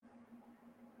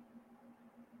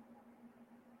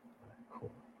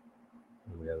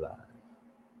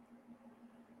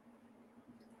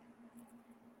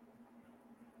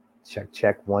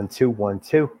Check. 1 2 1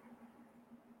 2.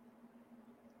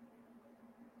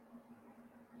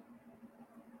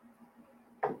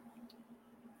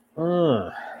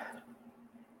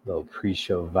 Little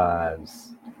pre-show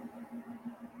vibes.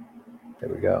 There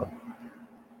we go.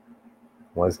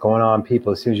 What's going on,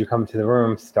 people? As soon as you come into the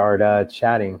room, start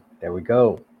chatting. There we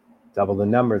go. Double the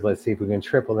numbers. Let's see if we can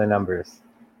triple the numbers.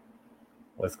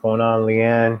 What's going on,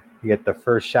 Leanne? You get the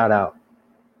first shout out.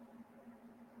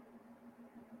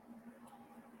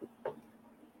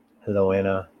 Hello,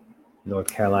 Anna. North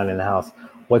Carolina in the house.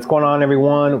 What's going on,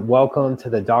 everyone? Welcome to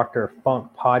the Dr.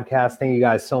 Funk podcast. Thank you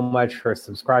guys so much for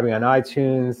subscribing on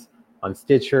iTunes, on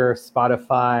Stitcher,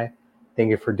 Spotify. Thank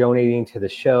you for donating to the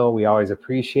show. We always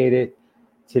appreciate it.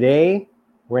 Today,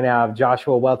 we're going to have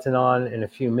Joshua Welton on in a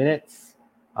few minutes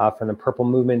from the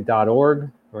purplemovement.org.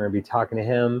 We're going to be talking to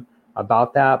him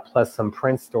about that, plus some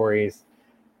Prince stories.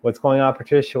 What's going on,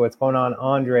 Patricia? What's going on,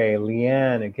 Andre,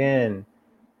 Leanne, again,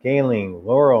 Gayling,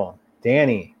 Laurel,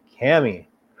 Danny, Cami,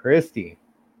 Christy.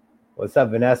 What's up,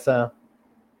 Vanessa?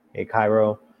 Hey,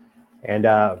 Cairo. And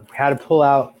had to pull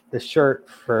out the shirt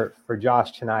for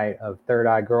Josh tonight of Third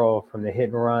Eye Girl from the Hit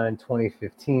and Run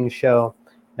 2015 show.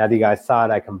 Now that you guys saw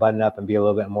it, I can button up and be a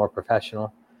little bit more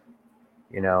professional.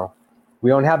 You know, we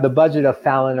don't have the budget of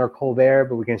Fallon or Colbert,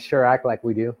 but we can sure act like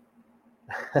we do.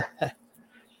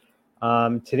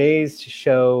 Today's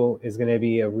show is going to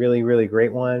be a really, really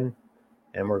great one.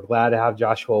 And we're glad to have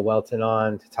Joshua Welton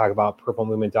on to talk about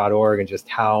purplemovement.org and just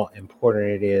how important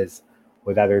it is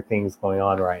with other things going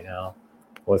on right now.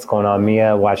 What's going on,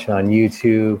 Mia? Watching on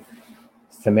YouTube.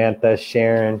 Samantha,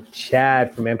 Sharon,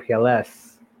 Chad from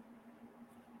MPLS.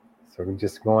 So we're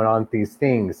just going on with these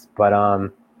things.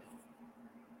 But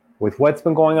with what's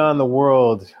been going on in the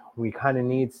world, we kind of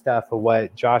need stuff of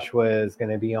what Joshua is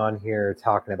going to be on here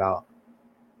talking about.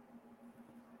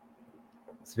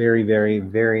 It's very, very,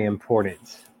 very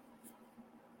important.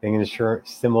 Making sure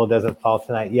symbol doesn't fall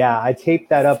tonight. Yeah, I taped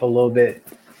that up a little bit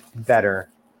better.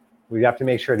 We have to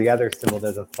make sure the other symbol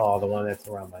doesn't fall, the one that's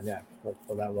around my neck. We'll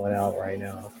pull that one out right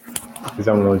now. Because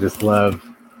everyone will just love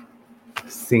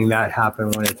seeing that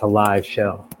happen when it's a live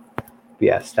show. But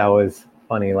yes, that was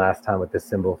funny last time with the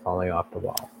symbol falling off the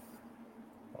wall.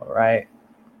 All right.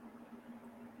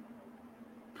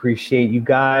 Appreciate you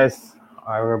guys.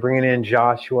 All right, we're bringing in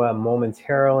Joshua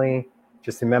momentarily.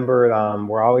 Just remember,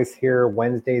 we're always here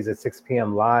Wednesdays at 6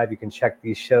 p.m. live. You can check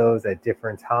these shows at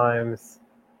different times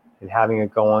and having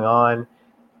it going on.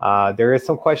 There is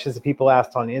some questions that people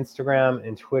asked on Instagram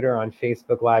and Twitter, on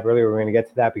Facebook Live earlier. We're going to get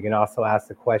to that. But you can also ask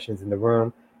the questions in the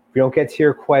room. If you don't get to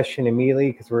your question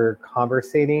immediately because we're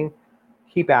conversating,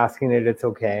 keep asking it. It's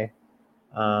okay.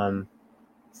 I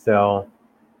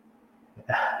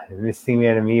miss seeing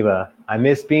an amoeba. I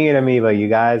miss being an amoeba, you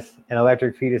guys, and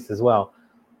electric fetus as well.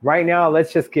 Right now,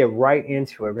 let's just get right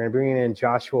into it. We're going to bring in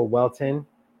Joshua Welton.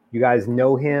 You guys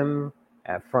know him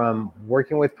from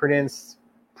working with Prince,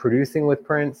 producing with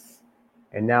Prince,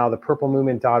 and now the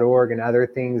purplemovement.org and other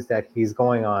things that he's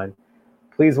going on.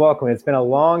 Please welcome. It's been a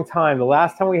long time. The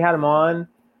last time we had him on,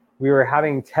 we were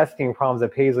having testing problems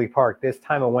at Paisley Park. This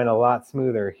time it went a lot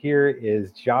smoother. Here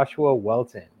is Joshua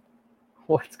Welton.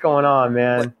 What's going on,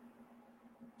 man?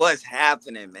 What's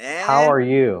happening, man? How are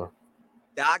you?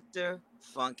 Dr.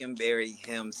 Funkenberry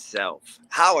himself.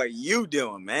 How are you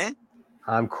doing, man?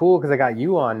 I'm cool because I got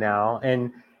you on now.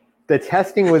 And the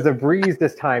testing was a breeze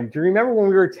this time. Do you remember when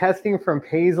we were testing from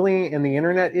Paisley and the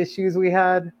internet issues we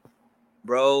had?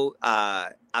 Bro,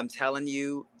 I'm telling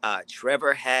you,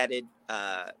 Trevor had it.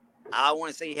 I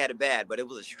want to say he had it bad, but it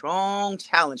was a strong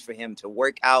challenge for him to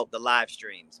work out the live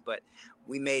streams. But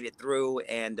we made it through,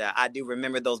 and I do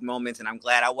remember those moments, and I'm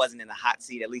glad I wasn't in the hot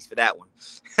seat, at least for that one.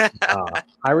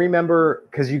 I remember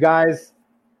because you guys,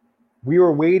 we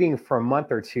were waiting for a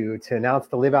month or two to announce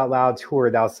the Live Out Loud tour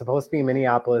that was supposed to be in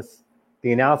Minneapolis,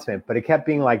 the announcement, but it kept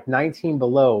being like 19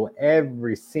 below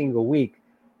every single week.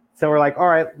 So we're like, all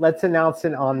right, let's announce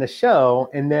it on the show.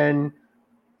 And then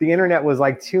the internet was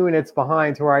like 2 minutes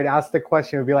behind to where I'd ask the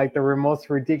question. It would be like the most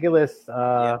ridiculous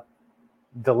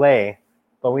delay.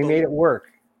 But we made it work.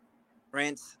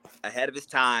 Prince, ahead of his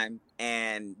time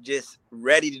and just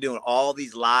ready to do all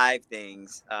these live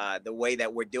things the way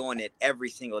that we're doing it every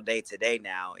single day today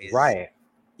now is right.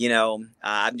 You know,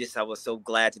 I was so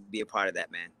glad to be a part of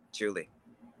that, man. Truly.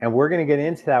 And we're going to get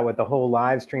into that with the whole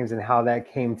live streams and how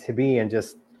that came to be and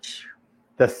just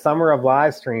the summer of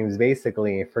live streams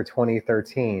basically for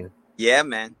 2013. Yeah,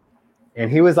 man. And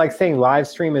he was like saying live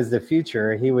stream is the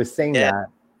future. He was saying that.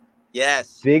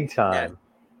 Yes. Big time.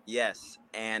 Yes.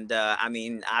 And I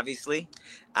mean, obviously,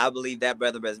 I believe that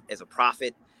brother is a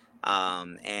prophet.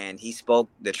 And he spoke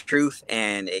the truth,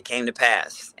 and it came to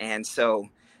pass. And so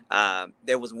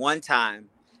there was one time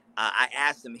I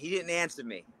asked him, he didn't answer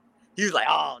me. He was like,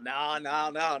 "Oh, no,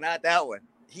 not that one."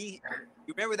 You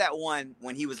remember that one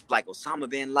when he was like Osama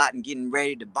bin Laden getting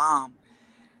ready to bomb?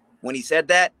 When he said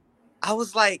that, I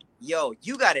was like, "Yo,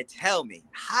 you got to tell me,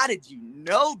 how did you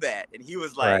know that?" And he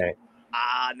was like, Right.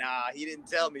 Nah, he didn't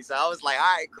tell me. So I was like,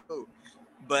 "All right, cool."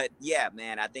 But yeah,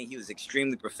 man, I think he was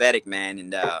extremely prophetic, man.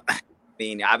 And I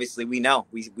mean, obviously, we know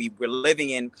we were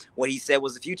living in what he said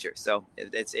was the future. So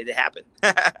it happened.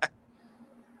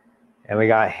 And we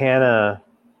got Hannah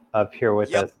up here with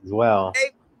Yo, us as well.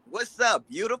 hey, what's up,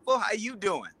 beautiful? How you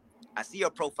doing? I see your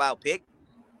profile pic.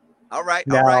 All right.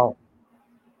 Now,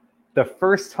 the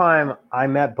first time I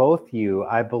met both you,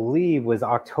 I believe, was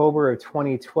October of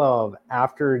 2012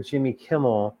 after Jimmy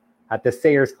Kimmel at the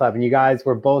Sayers Club. And you guys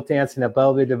were both dancing to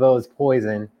Belle DeVoe's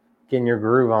Poison, getting your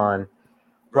groove on.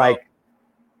 Bro, Like,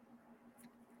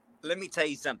 let me tell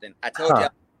you something. I told you I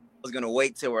was going to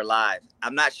wait till we're live.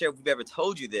 I'm not sure if we've ever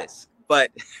told you this,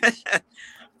 but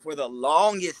for the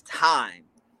longest time,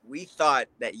 we thought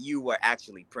that you were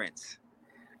actually Prince.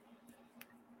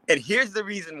 And here's the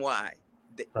reason why.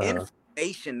 The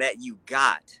information that you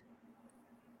got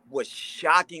was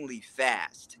shockingly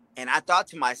fast. And I thought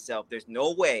to myself, there's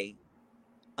no way,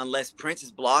 unless Prince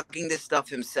is blocking this stuff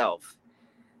himself,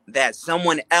 that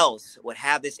someone else would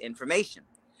have this information.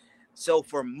 So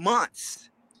for months,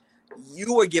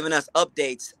 you were giving us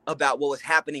updates about what was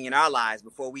happening in our lives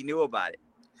before we knew about it.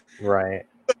 right.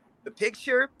 The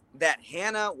picture that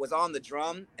Hannah was on the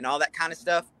drum and all that kind of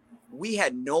stuff, we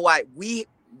had no idea.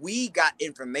 We got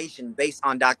information based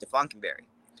on Dr. Funkenberry.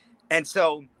 And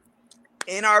so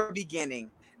in our beginning,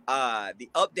 the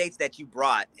updates that you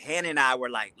brought, Hannah and I were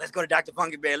like, let's go to Dr.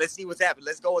 Funkenberry. Let's see what's happening.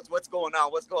 Let's go. What's going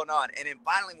on? And then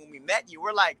finally, when we met you,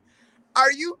 we're like,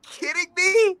 are you kidding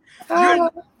me? You're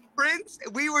Prince?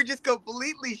 We were just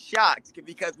completely shocked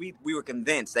because we were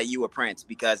convinced that you were Prince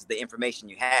because the information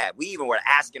you had. We even were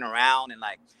asking around and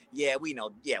like, yeah, we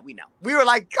know. We were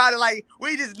like, kind of like,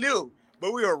 we just knew.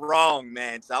 But we were wrong,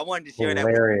 man. So I wanted to share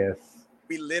Hilarious. that.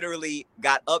 We literally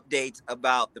got updates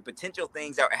about the potential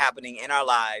things that were happening in our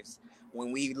lives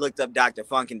when we looked up Dr.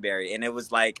 Funkenberry, and it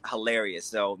was like hilarious.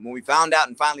 So when we found out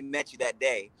and finally met you that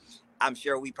day, I'm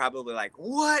sure we probably like,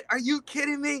 what? Are you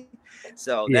kidding me?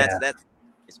 So that's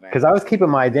because I was keeping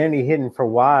my identity hidden for a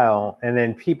while, and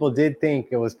then people did think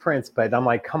it was Prince, but I'm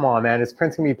like, come on, man, is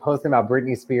Prince gonna be posting about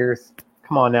Britney Spears?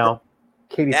 Come on now,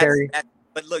 Katy Perry.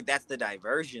 But look, that's the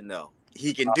diversion, though.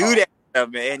 He can do that stuff,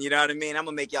 man. You know what I mean? I'm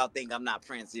gonna make y'all think I'm not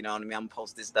Prince. You know what I mean? I'm gonna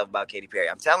post this stuff about Katy Perry.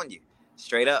 I'm telling you,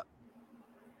 straight up.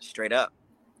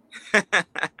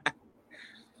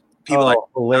 People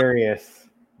hilarious.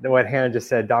 What Hannah just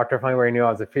said. Dr. Funkenberry knew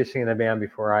I was officially in the band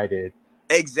before I did.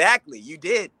 Exactly, you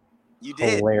did.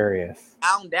 Hilarious.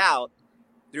 Found out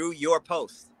through your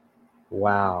post.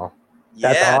 Wow,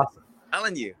 that's awesome. I'm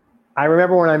telling you. I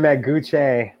remember when I met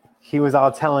Gucci, he was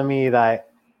all telling me that,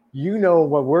 you know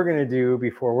what we're going to do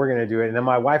before we're going to do it. And then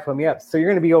my wife put me up. So you're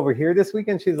going to be over here this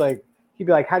weekend? She's like, he'd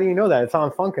be like, how do you know that? It's on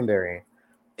Funkenberry.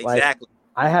 Exactly.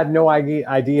 Like, I had no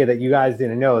idea that you guys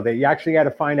didn't know that you actually got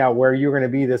to find out where you're going to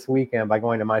be this weekend by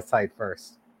going to my site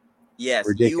first. Yes.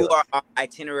 Ridiculous. You are our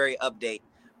itinerary update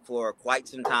for quite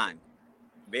some time.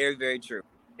 Very, very true.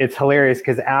 It's hilarious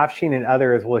because Afshin and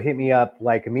others will hit me up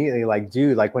like immediately, like,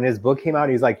 dude, like when his book came out,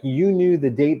 he's like, you knew the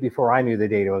date before I knew the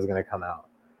date it was going to come out.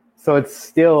 So it's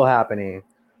still happening.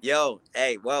 Yo,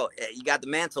 hey, well, you got the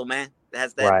mantle, man.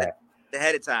 That's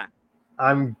ahead of time.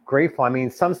 I'm grateful. I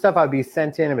mean, some stuff I'd be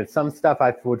sent in, but some stuff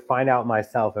I would find out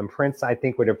myself. And Prince, I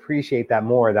think, would appreciate that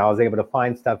more, that I was able to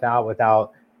find stuff out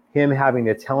without him having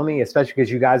to tell me, especially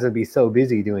because you guys would be so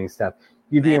busy doing stuff.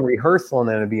 You'd be in rehearsal and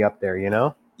then it'd be up there, you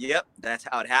know? Yep, that's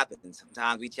how it happens.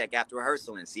 Sometimes we check after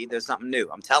rehearsal and see if there's something new.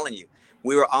 I'm telling you,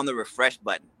 we were on the refresh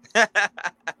button.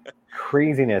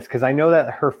 Craziness, because I know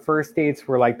that her first dates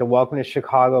were like the Welcome to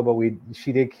Chicago, but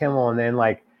she did Kimmel, and then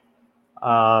like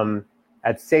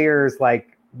at Sayers,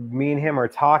 like me and him are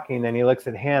talking, and he looks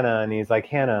at Hannah and he's like,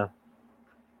 Hannah,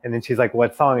 and then she's like,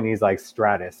 what song? And he's like,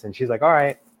 Stratus, and she's like, all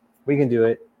right, we can do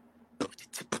it.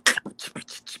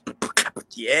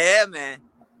 Yeah, man.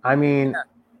 I mean,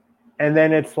 and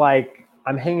then it's like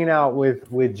I'm hanging out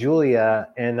with Julia,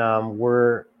 and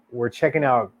we're checking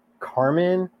out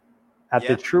Carmen at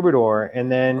the Troubadour,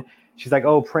 and then she's like,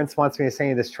 oh, Prince wants me to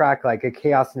sing this track, like a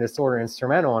Chaos and Disorder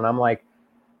instrumental, and I'm like,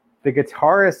 the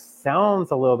guitarist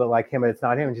sounds a little bit like him, but it's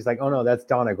not him. And she's like, oh no, that's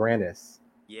Donna Grandis.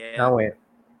 Yeah. No, wait.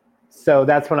 So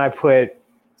that's when I'm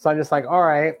just like, all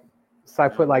right. So I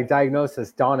put like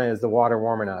diagnosis, Donna, is the water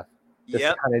warm enough? Just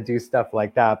to kind of do stuff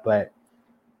like that. But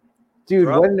Dude,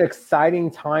 bro. what an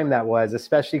exciting time that was,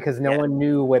 especially because no one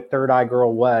knew what Third Eye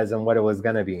Girl was and what it was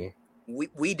going to be.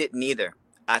 We didn't either.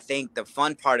 I think the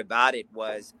fun part about it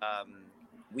was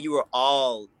we were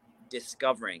all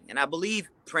discovering, and I believe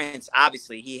Prince,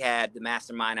 obviously, he had the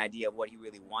mastermind idea of what he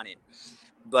really wanted,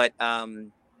 but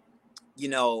you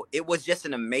know, it was just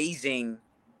an amazing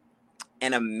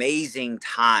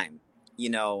time. You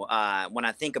know, when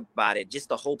I think about it, just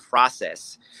the whole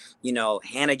process, you know,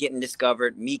 Hannah getting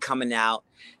discovered, me coming out,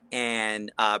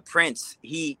 and Prince,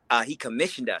 he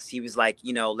commissioned us. He was like,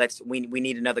 you know, we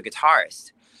need another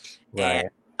guitarist. And Right.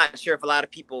 I'm not sure if a lot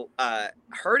of people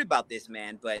heard about this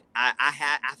man, but I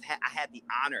had the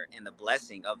honor and the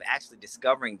blessing of actually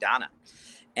discovering Donna.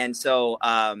 And so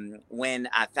when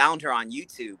I found her on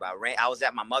YouTube, I was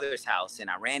at my mother's house and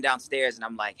I ran downstairs and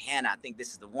I'm like, Hannah, I think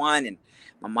this is the one. And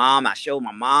I showed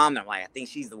my mom and I'm like, I think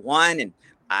she's the one. And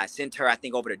I sent her, I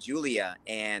think, over to Julia,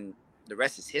 and the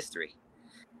rest is history.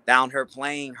 Found her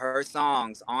playing her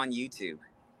songs on YouTube.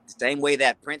 The same way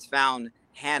that Prince found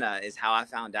Hannah is how I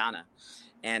found Donna.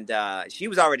 And she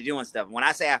was already doing stuff. When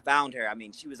I say I found her, I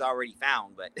mean, she was already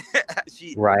found, but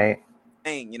she, Right.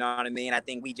 you know what I mean? I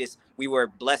think we were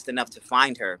blessed enough to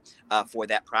find her for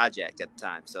that project at the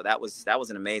time. So that was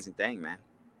an amazing thing, man.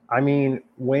 I mean,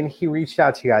 when he reached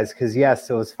out to you guys, because yes,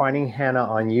 it was finding Hannah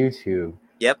on YouTube.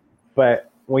 Yep.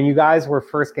 But when you guys were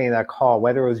first getting that call,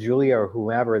 whether it was Julia or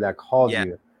whomever that called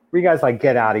you, were you guys like,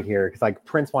 get out of here? Because like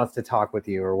Prince wants to talk with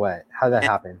you or what? How did that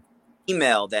happen?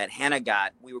 Email that Hannah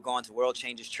got, we were going to World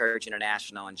Changers Church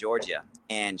International in Georgia,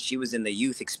 and she was in the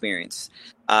youth experience.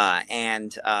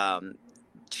 And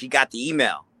she got the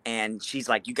email and she's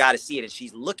like, you got to see it. And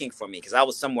she's looking for me because I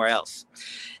was somewhere else.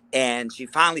 And she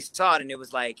finally saw it, and it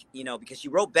was like, you know, because she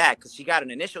wrote back, because she got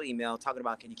an initial email talking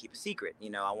about, can you keep a secret? You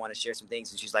know, I want to share some things.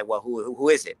 And she's like, well, who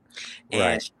is it?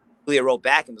 And Julia wrote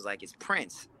back and was like, it's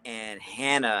Prince. And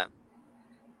Hannah,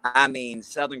 I mean,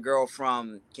 Southern girl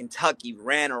from Kentucky,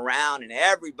 ran around and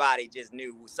everybody just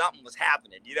knew something was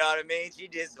happening. You know what I mean? She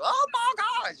just, oh my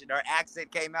gosh. And her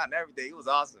accent came out and everything. It was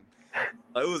awesome.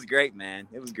 It was great, man.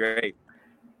 It was great.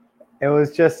 It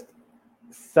was just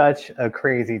such a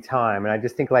crazy time. And I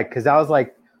just think like, because I was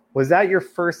like, was that your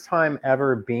first time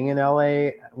ever being in LA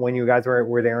when you guys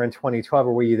were there in 2012,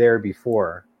 or were you there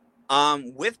before?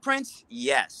 With Prince,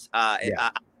 yes.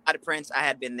 Prince, I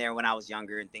had been there when I was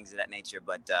younger and things of that nature.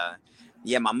 But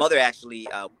yeah, my mother actually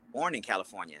born in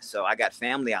California, so I got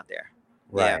family out there.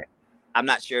 Right. Yeah. I'm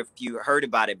not sure if you heard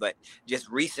about it, but just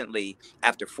recently,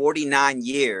 after 49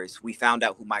 years, we found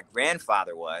out who my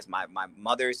grandfather was, my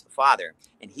mother's father,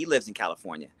 and he lives in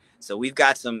California. So we've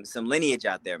got some lineage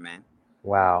out there, man.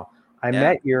 Wow. I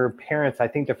met your parents. I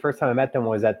think the first time I met them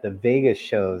was at the Vegas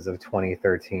shows of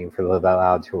 2013 for the Live Out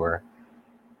Loud tour.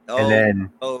 Oh, and then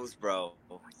those, bro.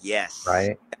 Yes.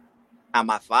 Right. How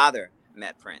my father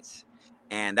met Prince,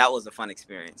 and that was a fun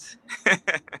experience.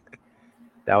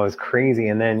 That was crazy.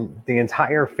 And then the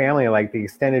entire family, like the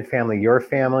extended family, your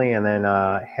family, and then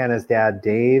Hannah's dad,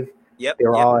 Dave, they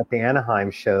were all at the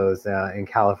Anaheim shows in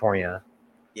California.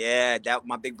 Yeah,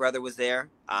 my big brother was there,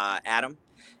 Adam.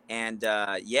 And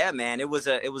yeah, man, it was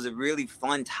a really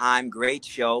fun time, great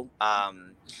show.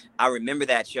 I remember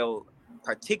that show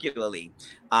particularly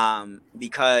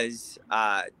because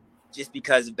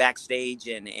of backstage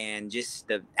and just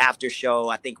the after show.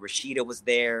 I think Rashida was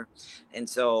there, and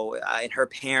so and her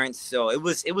parents. So it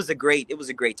was a great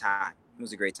time. It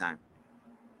was a great time.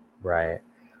 Right.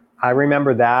 I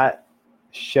remember that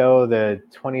show, the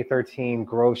 2013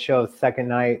 Grove show, second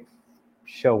night,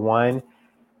 show 1,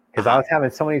 because I was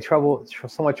having so much trouble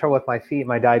with my feet,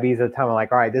 my diabetes at the time. I'm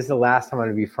like, all right, this is the last time I'm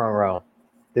going to be front row.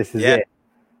 This is it.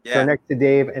 Yeah. So next to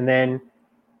Dave, and then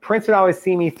Prince would always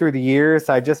see me through the years.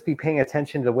 I'd just be paying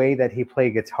attention to the way that he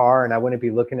played guitar, and I wouldn't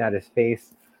be looking at his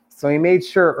face. So he made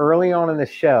sure early on in the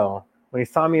show, when he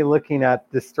saw me looking at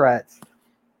the struts,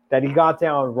 that he got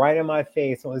down right in my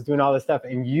face and was doing all this stuff.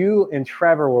 And you and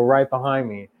Trevor were right behind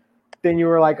me. Then you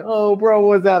were like, oh, bro, what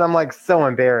was that? I'm like, so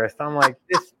embarrassed. I'm like,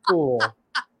 this fool.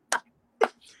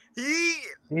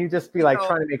 He'd just be like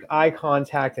trying to make eye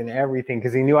contact and everything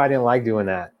because he knew I didn't like doing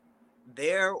that.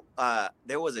 There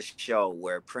was a show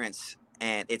where Prince,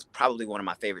 and it's probably one of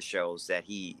my favorite shows, that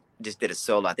he just did a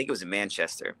solo. I think it was in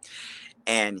Manchester.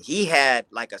 And he had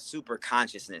like a super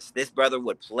consciousness. This brother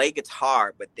would play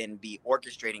guitar, but then be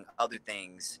orchestrating other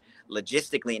things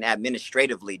logistically and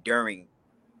administratively during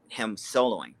him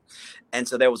soloing. And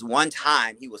so there was one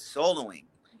time he was soloing,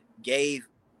 gave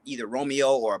either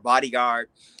Romeo or a bodyguard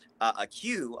a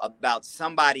cue about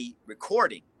somebody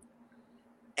recording.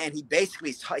 And he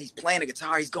basically, he's playing a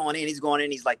guitar. He's going in.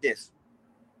 He's like this,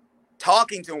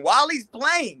 talking to him while he's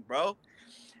playing, bro.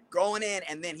 going in,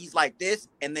 and then he's like this,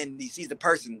 and then he sees the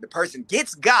person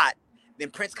gets got, then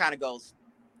Prince kind of goes,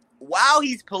 while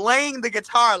he's playing the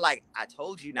guitar, like, I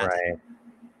told you not to,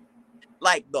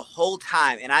 like, the whole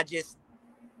time. And I just,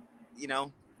 you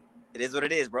know, it is what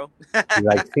it is, bro. He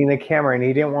like seen the camera and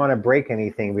he didn't want to break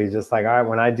anything, but he's just like, all right,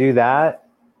 when I do that,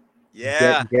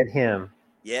 get him.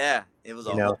 Yeah, it was,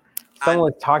 someone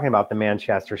was talking about the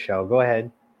Manchester show. Go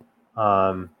ahead.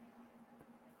 But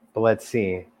let's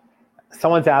see.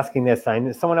 Someone's asking this.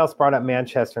 Someone else brought up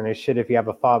Manchester, and it should if you have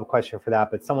a follow-up question for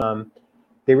that. But someone,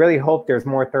 they really hope there's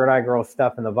more Third Eye Girl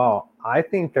stuff in the vault. I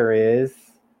think there is.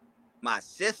 My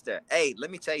sister. Hey,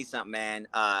 let me tell you something, man.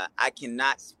 I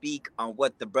cannot speak on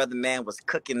what the brother man was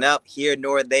cooking up here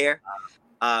nor there.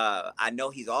 I know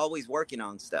he's always working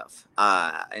on stuff.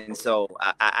 And so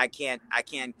I can't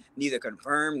neither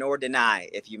confirm nor deny,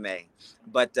 if you may.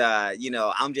 But,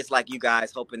 I'm just like you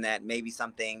guys, hoping that maybe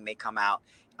something may come out,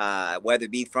 whether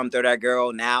it be from Third Eye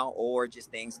Girl now or just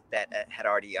things that had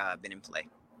already been in play.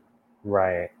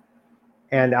 Right.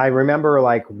 And I remember,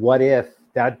 like, what if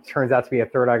that turns out to be a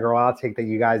Third Eye Girl outtake that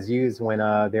you guys used when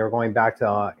they were going back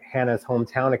to Hannah's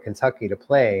hometown of Kentucky to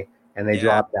play, and they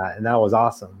dropped that, and that was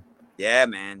awesome. Yeah,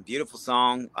 man. Beautiful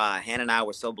song. Hannah and I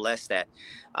were so blessed that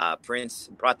Prince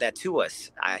brought that to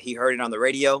us. He heard it on the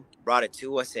radio, brought it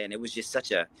to us, and it was just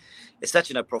such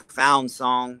a profound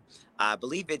song. I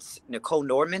believe it's Nicole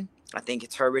Norman. I think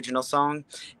it's her original song.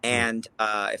 And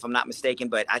if I'm not mistaken,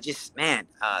 but I just, man,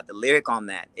 the lyric on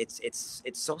that, it's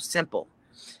so simple,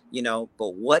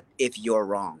 but what if you're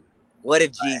wrong? What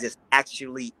if Jesus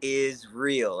actually is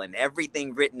real and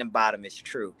everything written about him is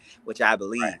true, which I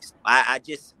believe. Right.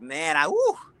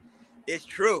 It's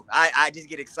true. I just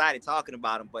get excited talking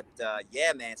about him. But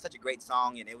yeah, man, such a great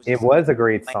song. And it was a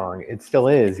great song. It still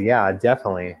is. Yeah,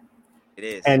 definitely. It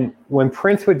is. And when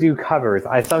Prince would do covers,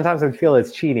 I sometimes would feel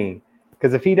it's cheating,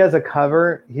 because if he does a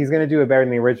cover, he's going to do it better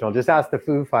than the original. Just ask the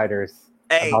Foo Fighters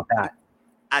about that.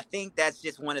 I think that's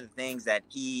just one of the things that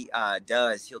he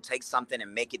does. He'll take something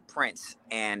and make it Prince.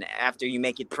 And after you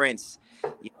make it Prince,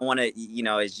 you don't want to,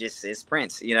 it's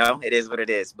Prince, it is what it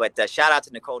is. But shout out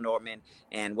to Nicole Norman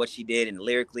and what she did. And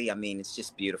lyrically, I mean, it's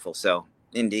just beautiful. So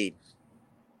indeed,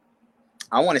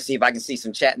 I want to see if I can see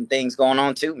some chatting things going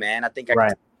on too, man. I think I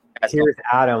can. Here's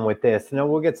Adam with this. No,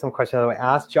 we'll get some questions.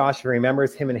 Ask Josh if he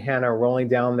remembers him and Hannah rolling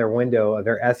down their window of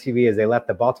their SUV as they left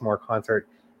the Baltimore concert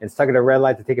and stuck at a red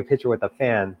light to take a picture with a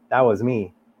fan. That was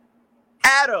me.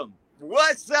 Adam,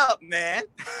 what's up, man?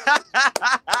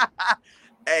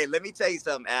 Hey, let me tell you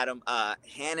something, Adam.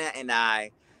 Hannah and I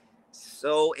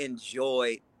so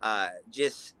enjoyed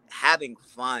just having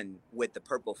fun with the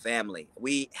Purple family.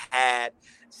 We had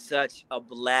such a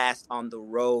blast on the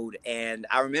road. And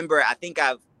I remember,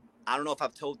 I don't know if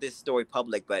I've told this story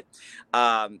public, but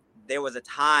there was a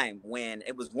time when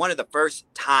it was one of the first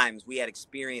times we had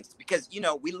experienced, because,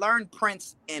 we learned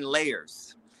Prince in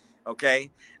layers. Okay.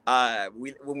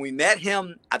 When we met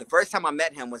him, the first time I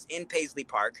met him was in Paisley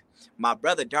Park. My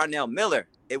brother, Darnell Miller,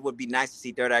 it would be nice to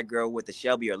see Third Eye Girl with the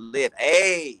Shelby or Liv.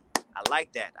 Hey, I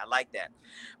like that.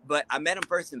 But I met him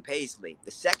first in Paisley.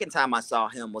 The second time I saw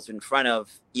him was in front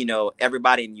of,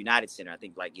 everybody in United Center. I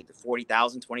think like either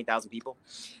 40,000, 20,000 people.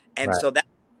 And so that's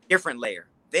a different layer.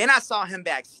 Then I saw him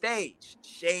backstage,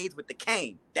 Shades with the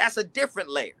Cane. That's a different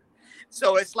layer.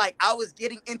 So it's like I was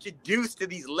getting introduced to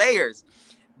these layers.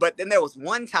 But then there was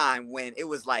one time when it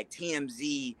was like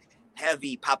TMZ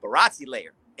heavy paparazzi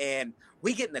layer. And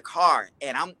we get in the car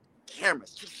and I'm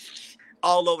cameras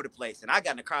all over the place. And I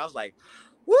got in the car. I was like,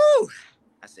 woo.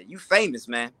 I said, you famous,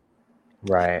 man.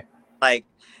 Right. Like,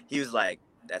 he was like,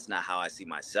 that's not how I see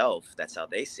myself. That's how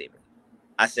they see me.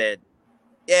 I said,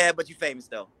 yeah, but you famous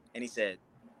though. And he said,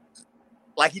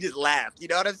 like, he just laughed. You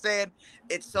know what I'm saying?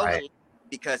 It's so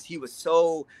because he was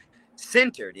so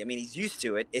centered. I mean, he's used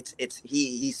to it.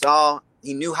 He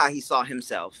knew how he saw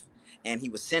himself, and he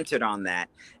was centered on that.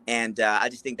 And I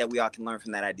just think that we all can learn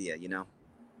from that idea,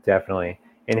 Definitely.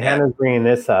 And Hannah's bringing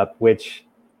this up, which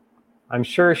I'm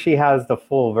sure she has the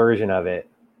full version of it.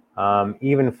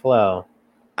 Even Flow.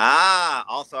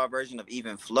 Also our version of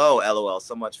Even Flow, LOL.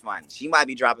 So much fun. She might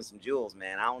be dropping some jewels,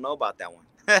 man. I don't know about that one.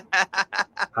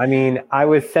 I mean, I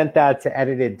was sent that to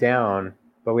edit it down,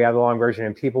 but we have the long version,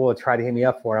 and people will try to hit me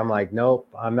up for it. I'm like, nope,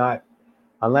 I'm not.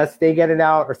 Unless they get it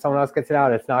out or someone else gets it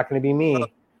out, it's not going to be me. Well,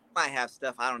 I might have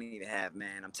stuff I don't even have,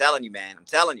 man. I'm telling you, man. I'm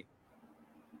telling you.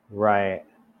 Right.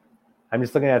 I'm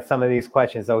just looking at some of these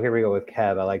questions. Oh, here we go with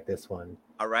Kev. I like this one.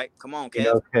 All right. Come on,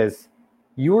 Kev. Because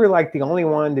you were like the only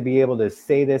one to be able to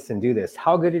say this and do this.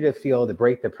 How good did it feel to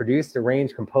break the produced,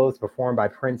 arranged, composed, performed by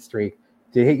Prince streak?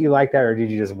 Did it hit you like that, or did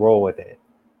you just roll with it?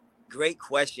 Great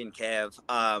question, Kev.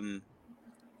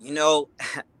 You know,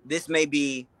 this may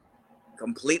be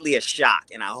completely a shock,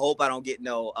 and I hope I don't get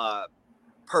no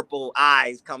purple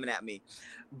eyes coming at me.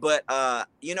 But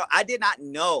you know, I did not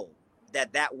know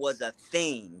that that was a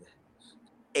thing.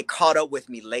 It caught up with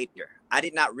me later. I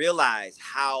did not realize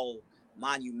how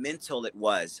monumental it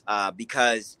was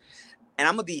because, and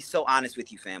I'm gonna be so honest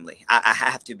with you, family. I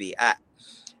have to be.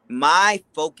 My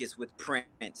focus with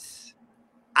Prince,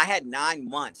 I had 9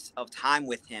 months of time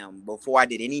with him before I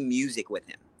did any music with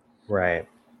him. Right.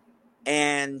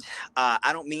 And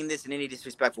I don't mean this in any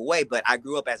disrespectful way, but I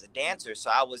grew up as a dancer. So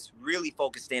I was really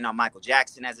focused in on Michael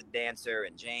Jackson as a dancer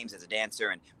and James as a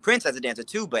dancer and Prince as a dancer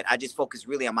too. But I just focused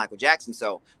really on Michael Jackson.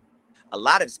 So a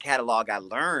lot of his catalog I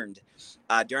learned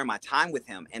during my time with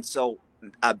him. And so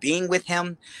being with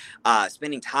him,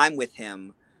 spending time with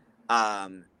him,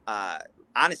 um, uh,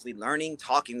 honestly, learning,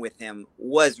 talking with him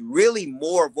was really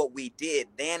more of what we did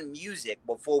than music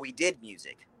before we did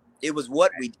music. It was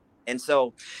what we did. And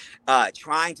so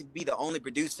trying to be the only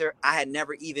producer, I had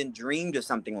never even dreamed of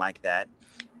something like that.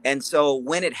 And so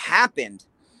when it happened,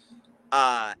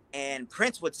 and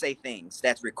Prince would say things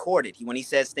that's recorded. When he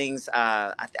says things,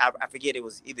 I forget, it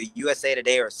was either USA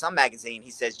Today or some magazine.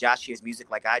 He says, Josh hears music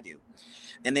like I do.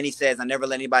 And then he says, I never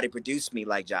let anybody produce me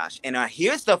like Josh. And I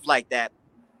hear stuff like that.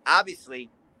 Obviously,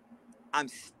 I'm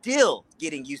still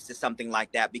getting used to something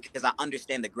like that because I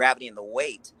understand the gravity and the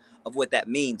weight of what that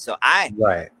means. So I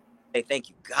say, thank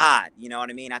you, God. You know what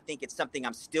I mean? I think it's something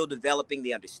I'm still developing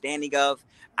the understanding of.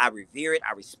 I revere it.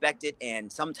 I respect it.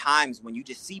 And sometimes when you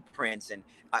just see Prince and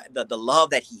the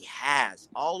love that he has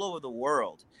all over the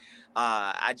world,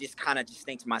 I just kind of just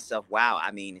think to myself, wow,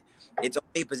 I mean, it's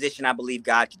only a position I believe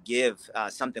God could give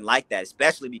something like that,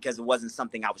 especially because it wasn't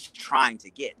something I was trying to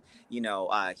get. You know,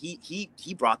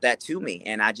 he brought that to me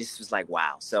and I just was like,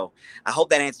 wow. So I hope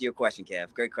that answered your question, Kev.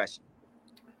 Great question.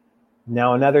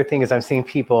 Now, another thing is I'm seeing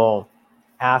people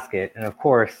ask it, and of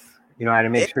course, you know, I had to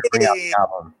make sure to bring out the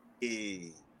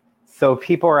album. So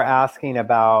people are asking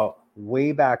about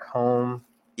Way Back Home.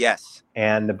 Yes.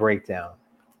 And the breakdown.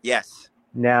 Yes.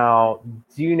 Now,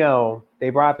 do you know, they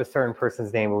brought up a certain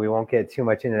person's name, but we won't get too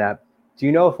much into that. Do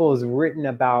you know if it was written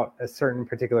about a certain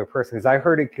particular person? Because I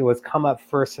heard it was come up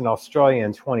first in Australia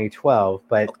in 2012,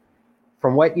 but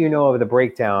from what you know of the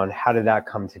breakdown, how did that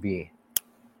come to be?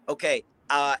 Okay.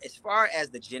 As far as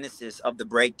the genesis of the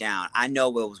breakdown, I know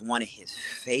it was one of his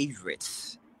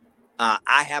favorites.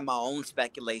 I have my own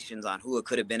speculations on who it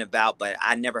could have been about, but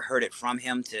I never heard it from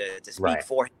him to speak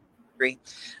for him.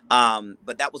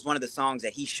 But that was one of the songs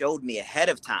that he showed me ahead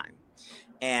of time.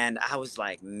 And I was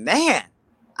like, man,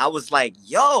 I was like,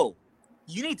 yo,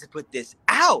 you need to put this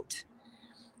out.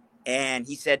 And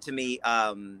he said to me,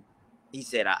 he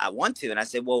said, I want to. And I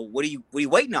said, well, what are you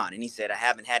waiting on? And he said, I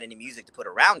haven't had any music to put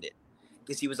around it.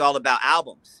 Because he was all about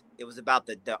albums. It was about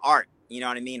the art, you know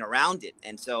what I mean, around it.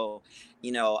 And so,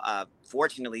 you know,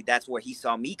 fortunately, that's where he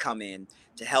saw me come in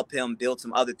to help him build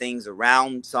some other things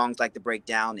around songs like The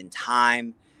Breakdown and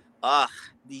Time.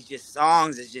 These just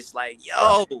songs is just like,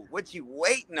 yo, what you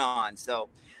waiting on? So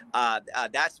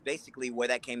that's basically where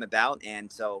that came about.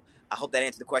 And so I hope that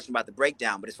answered the question about The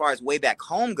Breakdown. But as far as Way Back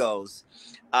Home goes,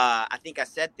 I think I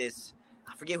said this,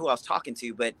 I forget who I was talking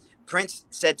to, but Prince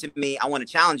said to me, I want to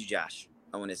challenge you, Josh.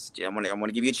 I want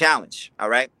to give you a challenge. All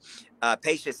right.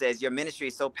 Paisha says, your ministry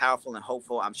is so powerful and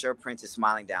hopeful. I'm sure Prince is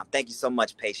smiling down. Thank you so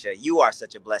much, Paisha. You are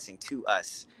such a blessing to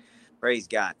us. Praise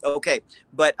God. Okay.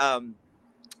 But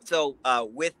so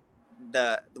with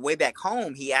the Way Back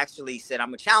Home, he actually said, I'm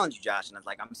going to challenge you, Josh. And I was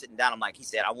like, I'm sitting down. I'm like, he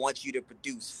said, I want you to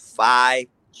produce 5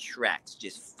 tracks,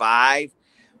 just 5.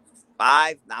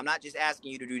 Now, I'm not just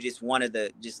asking you to do just one of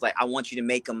the, just like, I want you to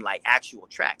make them like actual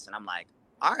tracks. And I'm like,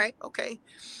 all right, okay.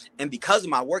 And because of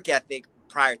my work ethic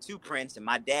prior to Prince and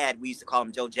my dad, we used to call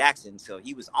him Joe Jackson. So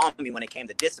he was on me when it came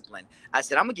to discipline. I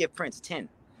said, I'm going to give Prince 10.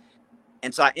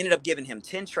 And so I ended up giving him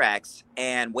 10 tracks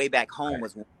and Way Back Home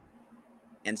was one.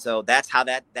 And so that's how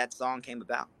that song came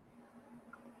about.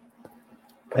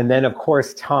 And then, of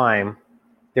course, Time.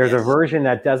 There's a version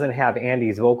that doesn't have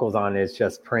Andy's vocals on it. It's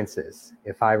just Prince's,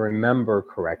 if I remember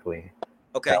correctly.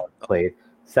 Okay. Played.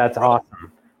 So that's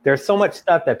awesome. There's so much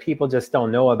stuff that people just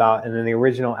don't know about. And then the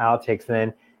original outtakes. And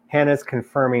then Hannah's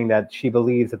confirming that she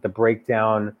believes that the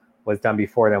breakdown was done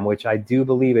before them, which I do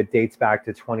believe it dates back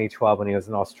to 2012 when he was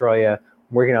in Australia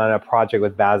working on a project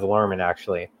with Baz Luhrmann,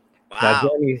 actually. Wow.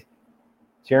 Now,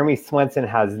 Jeremy Swenson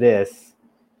has this.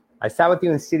 I sat with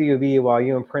you in Studio V while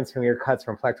you and Prince from your cuts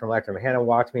from Plectrum Electrum. Hannah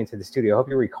walked me into the studio. I hope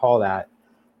you recall that.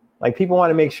 Like, people want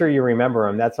to make sure you remember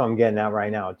him. That's what I'm getting at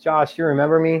right now. Josh, you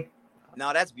remember me?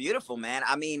 No, that's beautiful, man.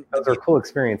 I mean, those are cool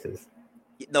experiences.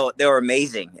 No, they were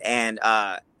amazing. And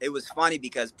it was funny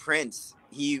because Prince,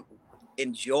 he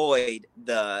enjoyed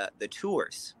the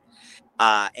tours.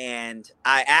 And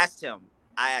I asked him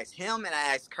and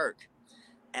I asked Kirk,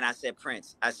 and I said,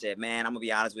 Prince, I said, man, I'm gonna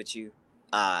be honest with you.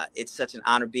 It's such an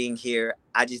honor being here.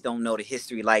 I just don't know the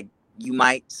history like you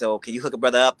might. So can you hook a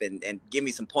brother up and give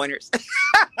me some pointers?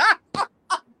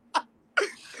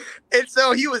 And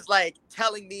so he was like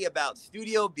telling me about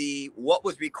Studio B, what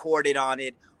was recorded on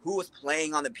it, who was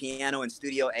playing on the piano in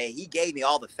Studio A. He gave me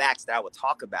all the facts that I would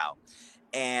talk about.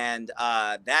 And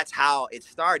that's how it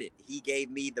started. He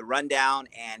gave me the rundown,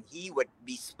 and he would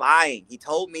be spying. He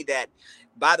told me that,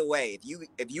 by the way,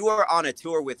 if you were on a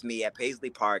tour with me at Paisley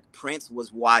Park, Prince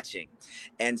was watching.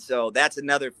 And so that's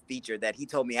another feature that he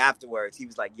told me afterwards. He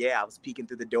was like, yeah, I was peeking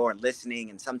through the door and listening.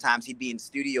 And sometimes he'd be in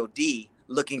Studio D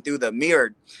looking through the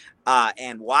mirror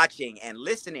and watching and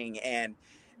listening. And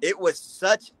it was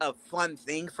such a fun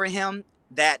thing for him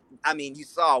that, I mean, you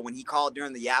saw when he called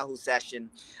during the Yahoo session,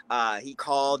 he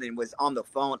called and was on the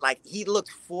phone. Like, he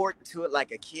looked forward to it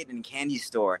like a kid in a candy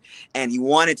store, and he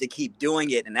wanted to keep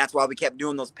doing it. And that's why we kept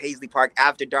doing those Paisley Park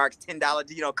After Darks,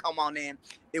 $10, come on in.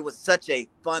 It was such a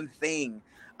fun thing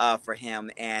for him.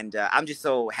 And I'm just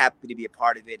so happy to be a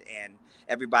part of it. And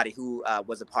everybody who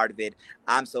was a part of it,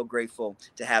 I'm so grateful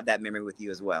to have that memory with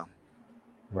you as well.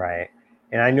 Right.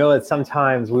 And I know that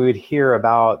sometimes we would hear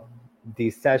about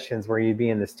these sessions where you'd be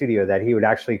in the studio that he would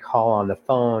actually call on the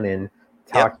phone and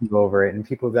talk you over it, and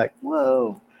people would be like,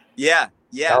 whoa. Yeah.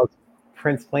 That was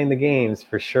Prince playing the games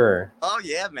for sure. Oh,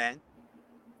 yeah, man.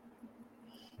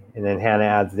 And then Hannah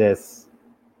adds this,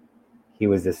 he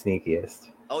was the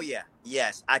sneakiest. Oh, yeah.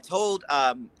 Yes. I told,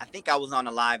 I think I was on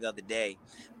a live the other day,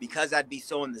 because I'd be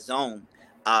so in the zone.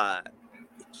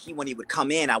 When he would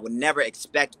come in, I would never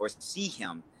expect or see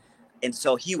him. And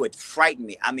so he would frighten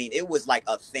me. I mean, it was like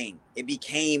a thing. It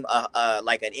became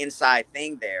like an inside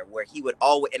thing there, where he would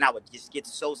always, and I would just get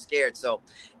so scared. So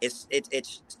it's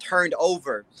turned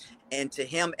over. And to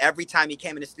him, every time he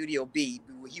came into Studio B,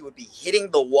 he would be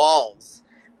hitting the walls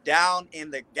down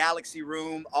in the Galaxy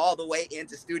room all the way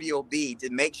into Studio B to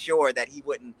make sure that he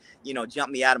wouldn't,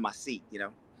 jump me out of my seat,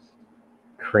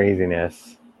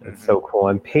 Craziness. It's so cool.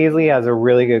 And Paisley has a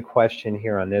really good question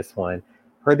here on this one.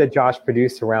 Heard that Josh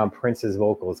produced around Prince's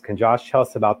vocals. Can Josh tell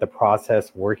us about the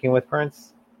process working with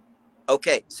Prince?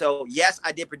 Okay, so yes,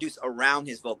 I did produce around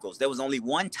his vocals. There was only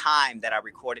one time that I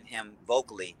recorded him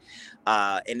vocally,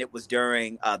 and it was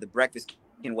during the Breakfast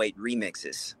Can Wait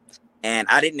remixes. And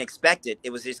I didn't expect it. It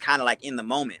was just kind of like in the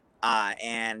moment.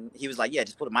 And he was like, yeah,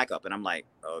 just put a mic up. And I'm like,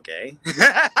 okay.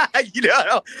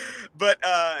 But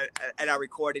and I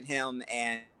recorded him,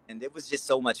 and it was just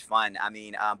so much fun. I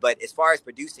mean, but as far as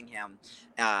producing him,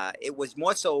 it was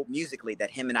more so musically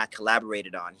that him and I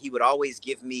collaborated on. He would always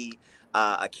give me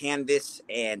a canvas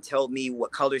and tell me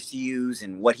what colors to use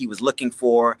and what he was looking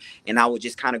for. And I would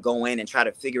just kind of go in and try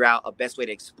to figure out a best way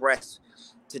to express,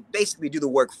 to basically do the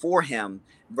work for him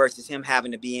versus him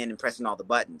having to be in and pressing all the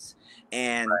buttons.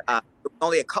 And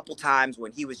only a couple times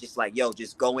when he was just like, yo,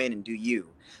 just go in and do you.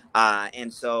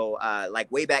 And so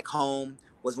like Way Back Home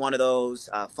was one of those,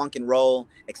 Funk and Roll,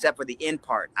 except for the end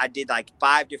part. I did like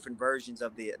 5 different versions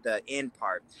of the end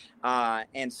part.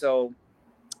 And so,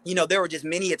 there were just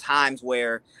many a times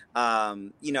where,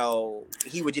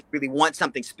 he would just really want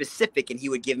something specific, and he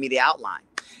would give me the outline.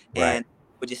 Right. And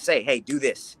would just say, hey, do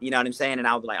this. You know what I'm saying? And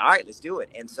I would be like, all right, let's do it.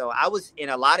 And so I was, in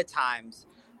a lot of times,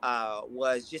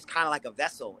 was just kind of like a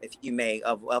vessel, if you may,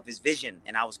 of his vision.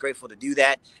 And I was grateful to do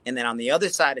that. And then on the other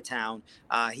side of town,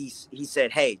 he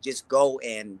said, hey, just go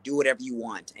and do whatever you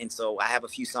want. And so I have a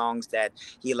few songs that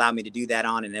he allowed me to do that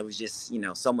on. And it was just,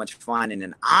 so much fun and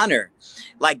an honor.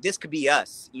 Like, This Could Be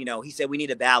Us. He said, we need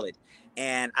a ballad.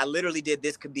 And I literally did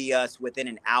This Could Be Us within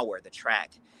an hour, the track.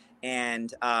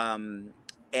 And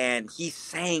he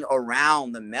sang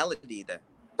around the melody,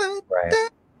 right.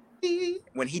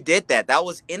 When he did that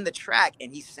was in the track,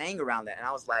 and he sang around that. And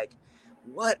I was like,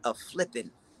 what a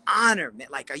flipping honor, man.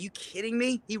 Like, are you kidding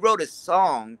me? He wrote a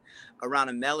song around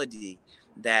a melody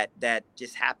that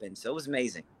just happened. So it was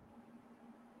amazing.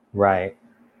 Right.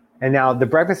 And now the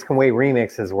Breakfast Can Wait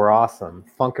remixes were awesome.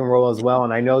 Funk and Roll as well.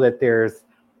 And I know that there's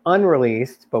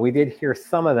unreleased, but we did hear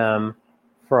some of them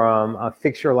from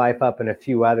Fix Your Life Up and a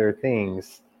few other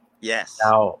things. Yes.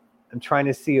 Now, I'm trying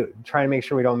to make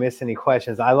sure we don't miss any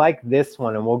questions. I like this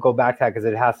one, and we'll go back to that because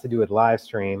it has to do with live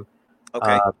stream.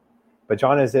 Okay. But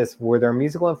John, were there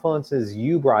musical influences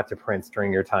you brought to Prince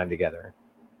during your time together?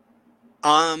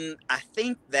 I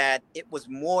think that it was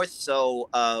more so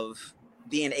of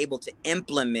being able to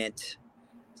implement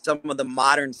some of the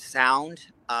modern sound.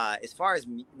 As far as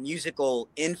musical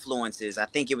influences, I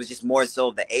think it was just more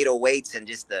so the 808s and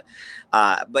just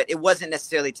but it wasn't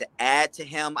necessarily to add to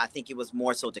him. I think it was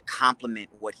more so to complement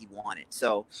what he wanted.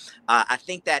 So I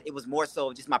think that it was more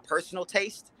so just my personal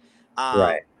taste.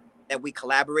 Right. That we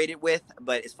collaborated with,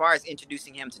 but as far as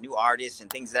introducing him to new artists and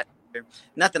things that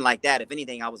nothing like that. If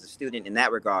anything, I was a student in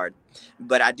that regard.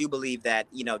 But I do believe that,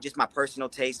 just my personal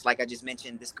taste, like I just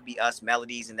mentioned, this could be us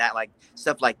melodies and that, like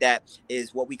stuff like that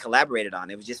is what we collaborated on.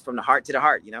 It was just from the heart to the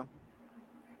heart.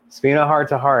 Speaking of heart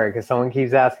to heart, because someone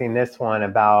keeps asking this one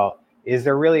about, is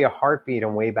there really a heartbeat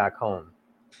on Way Back Home?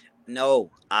 No,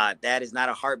 that is not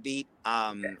a heartbeat.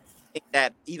 I think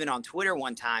that even on Twitter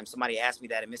one time, somebody asked me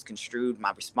that and misconstrued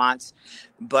my response.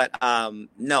 But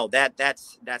no,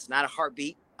 that's not a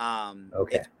heartbeat.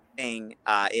 Okay.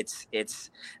 I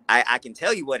can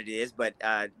tell you what it is, but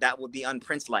that would be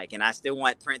un-Prince-like, and I still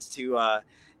want Prince to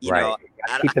Right.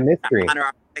 Keep the mystery. honor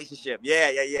our relationship.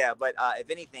 Yeah. But if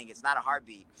anything, it's not a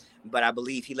heartbeat. But I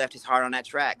believe he left his heart on that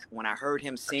track. When I heard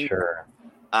him sing, Sure.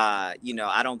 I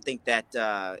don't think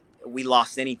that we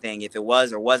lost anything if it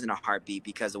was or wasn't a heartbeat,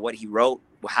 because of what he wrote,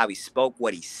 how he spoke,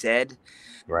 what he said.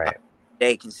 Right.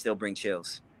 They can still bring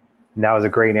chills. And that was a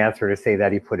great answer to say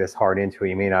that he put his heart into it.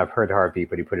 You may not have heard the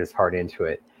heartbeat, but he put his heart into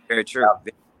it. Very true.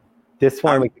 This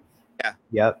one, yeah.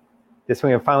 Yep. This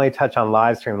one, we can finally touch on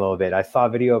live stream a little bit. I saw a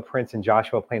video of Prince and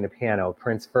Joshua playing the piano.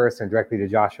 Prince first and directly to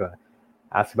Joshua.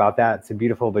 Asked about that. It's a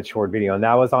beautiful but short video. And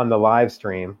that was on the live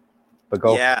stream. But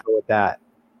go with that.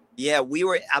 Yeah,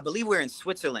 I believe we were in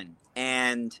Switzerland,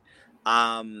 and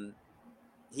there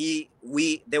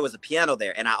was a piano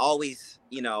there, and I always,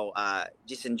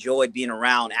 just enjoyed being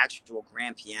around actual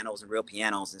grand pianos and real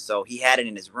pianos. And so he had it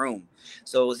in his room.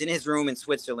 So it was in his room in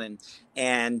Switzerland.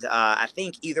 And I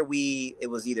think it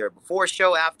was either before a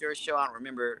show, after a show. I don't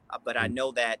remember, but I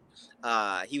know that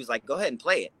he was like, go ahead and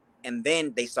play it. And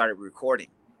then they started recording.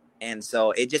 And so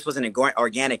it just was an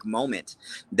organic moment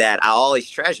that I always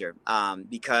treasure,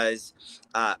 because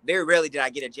very rarely did I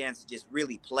get a chance to just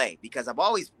really play, because I've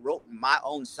always wrote my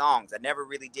own songs. I never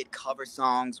really did cover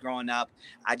songs growing up.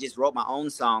 I just wrote my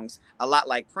own songs, a lot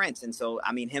like Prince. And so,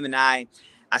 I mean, him and I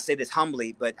say this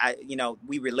humbly, but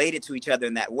we related to each other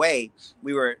in that way.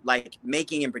 We were like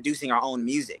making and producing our own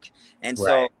music. And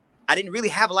so I didn't really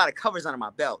have a lot of covers under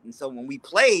my belt. And so when we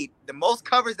played, the most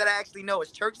covers that I actually know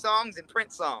is church songs and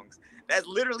Prince songs. That's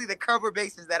literally the cover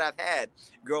bases that I've had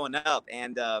growing up.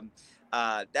 And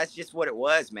that's just what it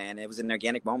was, man. It was an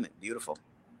organic moment. Beautiful.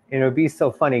 And it would be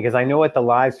so funny, because I know at the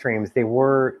live streams,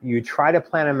 you try to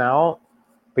plan them out,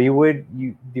 but you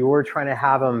were trying to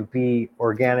have them be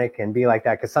organic and be like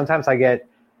that. Because sometimes I get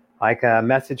like a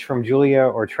message from Julia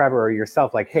or Trevor or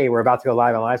yourself, like, hey, we're about to go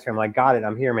live on live stream. I'm like, got it.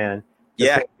 I'm here, man.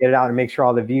 Get it out and make sure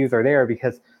all the views are there,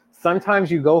 because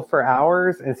sometimes you go for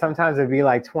hours and sometimes it'd be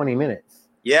like 20 minutes.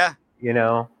 Yeah.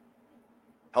 Totally.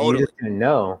 You just didn't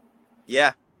know.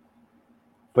 Yeah.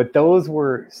 But those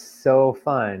were so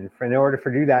fun in order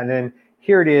to do that. And then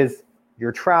here it is,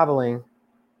 you're traveling,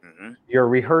 you're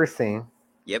rehearsing,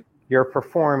 you're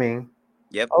performing.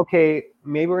 Okay,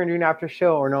 maybe we're gonna do an after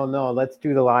show, or no, let's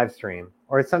do the live stream.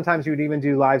 Or sometimes you would even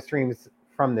do live streams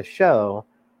from the show.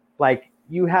 Like,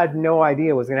 you had no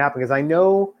idea what was going to happen, because I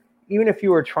know even if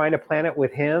you were trying to plan it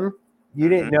with him, you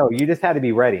didn't know. You just had to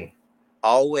be ready.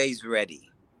 Always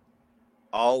ready.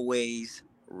 Always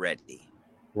ready.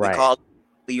 Right. We call it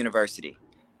the university.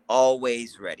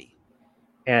 Always ready.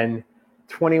 And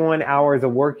 21 hours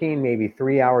of working, maybe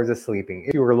 3 hours of sleeping,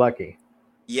 if you were lucky.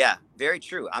 Yeah, very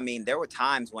true. I mean, there were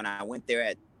times when I went there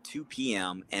at 2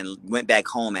 p.m. and went back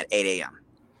home at 8 a.m.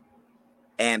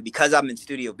 And because I'm in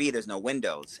Studio B, there's no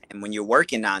windows. And when you're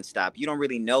working nonstop, you don't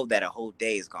really know that a whole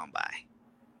day has gone by.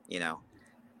 He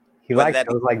liked it.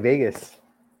 It was like Vegas.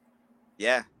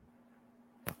 Yeah.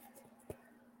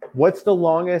 What's the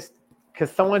longest?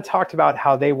 Because someone talked about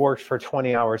how they worked for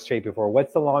 20 hours straight before.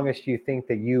 What's the longest you think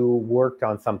that you worked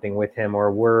on something with him,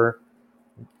 or were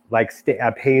like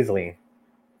at Paisley?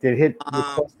 Did it hit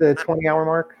close to the 20-hour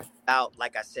mark? Out,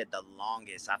 like I said, the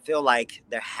longest. I feel like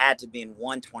there had to be in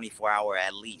 24-hour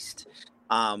at least.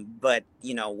 But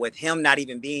with him not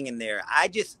even being in there, I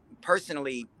just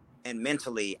personally and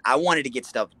mentally, I wanted to get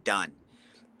stuff done,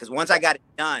 because once I got it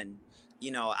done,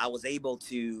 I was able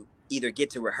to either get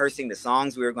to rehearsing the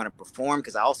songs we were going to perform,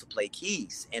 because I also play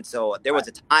keys. And so there was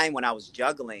a time when I was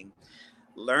juggling,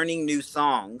 learning new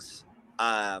songs,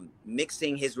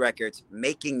 mixing his records,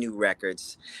 making new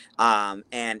records.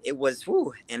 And it was,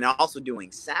 and also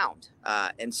doing sound.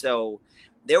 And so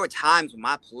there were times when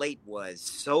my plate was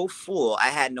so full, I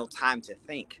had no time to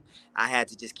think. I had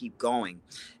to just keep going.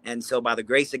 And so by the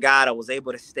grace of God, I was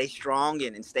able to stay strong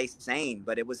and stay sane.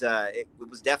 But it was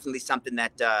definitely something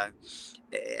that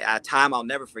a time I'll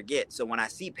never forget. So when I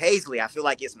see Paisley, I feel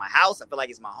like it's my house. I feel like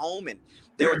it's my home. And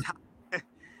there were times,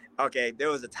 okay, there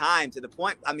was a time to the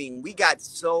point. I mean,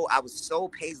 I was so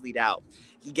Paisleyed out.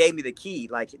 He gave me the key,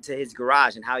 like, to his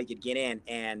garage and how he could get in.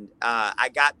 And I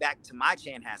got back to my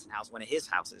Chanhassen house, one of his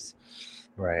houses.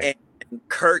 Right. And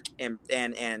Kirk and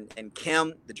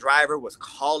Kim, the driver, was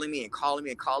calling me and calling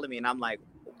me and calling me. And I'm like,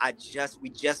 we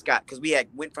just got, because we had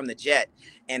went from the jet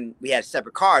and we had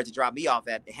separate cars to drop me off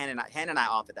at Han and I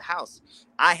off at the house.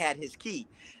 I had his key.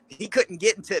 He couldn't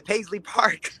get into Paisley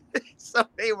Park. So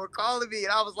they were calling me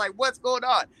and I was like, what's going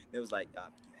on? It was like, you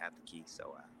have the key.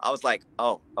 So I was like,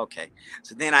 oh, okay.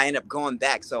 So then I ended up going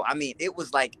back. So, I mean, it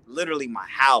was like literally my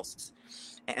house.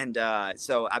 And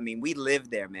so, I mean, we lived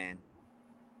there, man.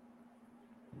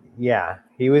 Yeah,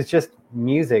 he was just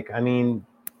music. I mean,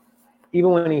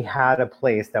 even when he had a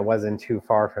place that wasn't too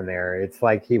far from there, it's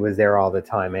like he was there all the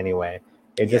time anyway.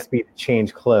 It'd just be to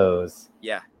change clothes.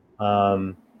 Yeah.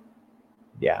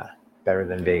 Yeah, better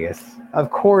than Vegas. Of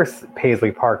course,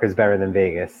 Paisley Park is better than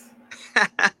Vegas.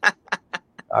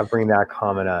 I'll bring that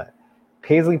comment up.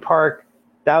 Paisley Park,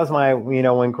 that was my,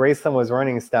 when Graceland was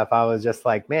running stuff, I was just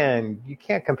like, man, you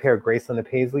can't compare Graceland to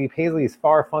Paisley. Paisley is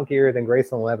far funkier than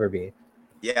Graceland will ever be.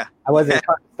 Yeah. I wasn't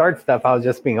trying to start stuff. I was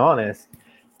just being honest.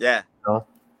 Yeah.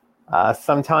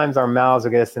 Sometimes our mouths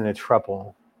will get us into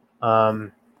trouble.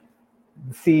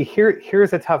 See,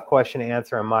 here's a tough question to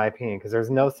answer in my opinion, because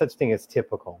there's no such thing as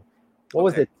typical. What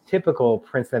was the typical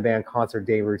Prince and the Band concert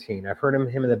day routine? I've heard him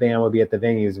and the band would be at the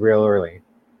venues real early.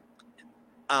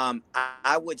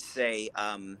 I would say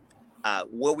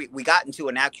we got into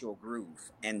an actual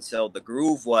groove. And so the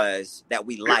groove was that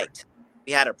we liked.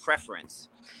 We had a preference.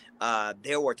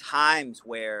 There were times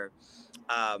where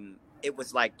it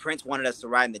was like Prince wanted us to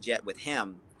ride in the jet with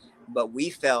him, but we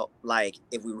felt like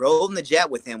if we rolled in the jet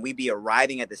with him, we'd be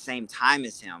arriving at the same time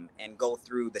as him and go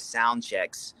through the sound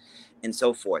checks and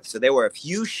so forth. So there were a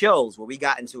few shows where we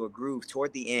got into a groove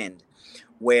toward the end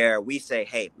where we say,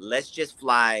 hey, let's just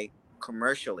fly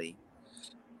commercially.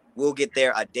 We'll get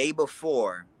there a day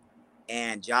before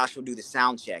and Josh will do the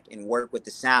sound check and work with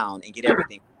the sound and get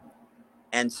everything.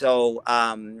 And so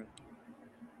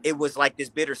it was like this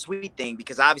bittersweet thing,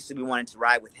 because obviously we wanted to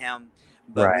ride with him,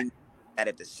 but we knew that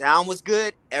if the sound was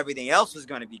good, everything else was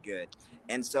going to be good.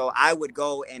 And so I would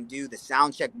go and do the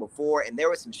sound check before. And there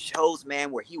were some shows,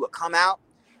 man, where he would come out,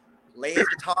 play his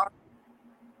guitar,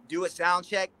 do a sound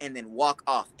check, and then walk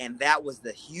off. And that was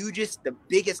the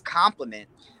biggest compliment,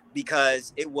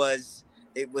 because it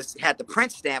had the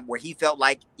Prince stamp where he felt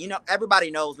like,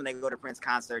 everybody knows when they go to Prince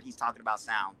concert, he's talking about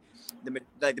sound.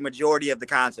 The majority of the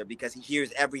concert, because he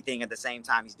hears everything at the same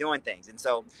time he's doing things. And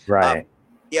so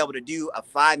be able to do a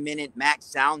 5-minute max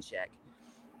sound check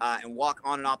and walk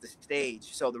on and off the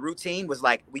stage. So the routine was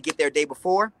like, we get there a day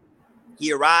before,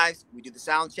 he arrives, we do the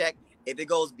sound check. If it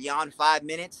goes beyond 5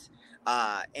 minutes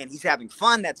and he's having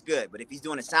fun, that's good. But if he's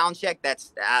doing a sound check,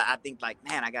 I think like,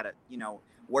 man, I gotta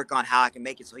work on how I can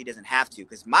make it so he doesn't have to,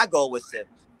 because my goal was to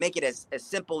make it as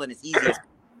simple and as easy as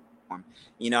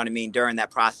you know what I mean, during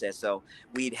that process. So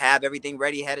we'd have everything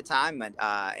ready ahead of time,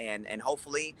 and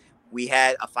hopefully we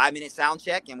had a 5-minute sound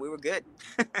check and we were good.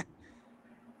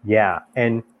 Yeah.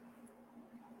 And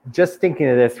just thinking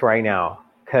of this right now,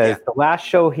 because the last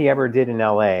show he ever did in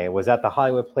LA was at the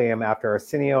Hollywood Palladium after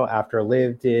Arsenio, after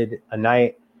Liv did a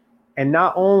night. And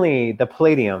not only the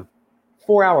Palladium,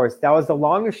 4 hours, that was the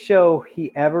longest show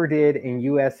he ever did in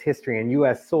U.S. history and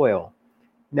U.S. soil.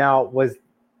 Now, was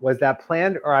that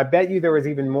planned? Or I bet you there was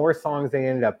even more songs they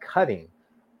ended up cutting.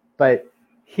 But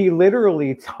he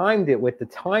literally timed it with the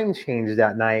time change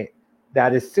that night,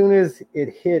 that as soon as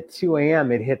it hit 2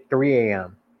 a.m., it hit 3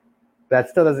 a.m. That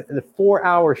still doesn't, the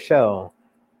 4-hour show.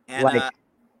 And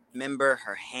remember,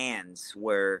 her hands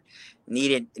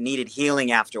needed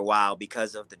healing after a while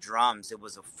because of the drums. It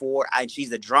was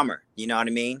she's a drummer, you know what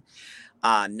I mean?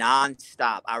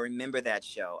 Non-stop. I remember that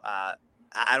show.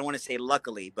 I don't want to say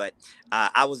luckily, but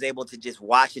I was able to just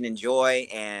watch and enjoy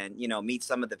and, meet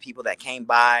some of the people that came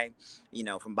by,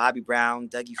 from Bobby Brown,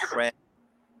 Dougie Fred,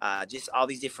 just all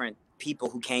these different people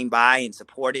who came by and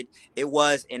supported. It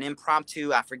was an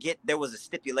impromptu. I forget, there was a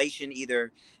stipulation,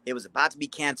 either it was about to be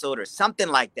canceled or something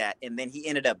like that. And then he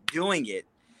ended up doing it,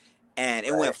 and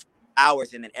it went 4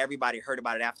 hours, and then everybody heard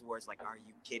about it afterwards. Like, are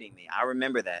you kidding me? I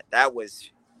remember that. That was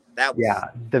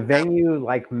the venue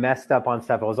messed up on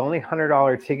stuff. It was only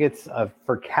 $100 tickets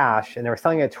for cash, and they were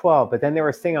selling at $12. But then they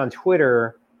were saying on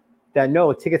Twitter that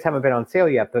no, tickets haven't been on sale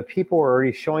yet, but people were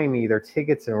already showing me their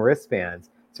tickets and wristbands.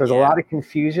 So there's a lot of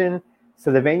confusion.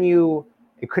 So the venue,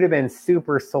 it could have been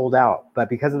super sold out, but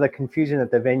because of the confusion that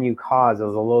the venue caused, it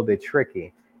was a little bit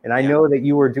tricky. And I know that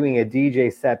you were doing a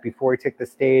DJ set before he took the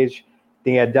stage.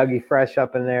 Then you had Dougie Fresh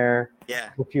up in there. Yeah.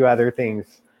 A few other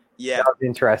things. Yeah. That was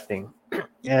interesting.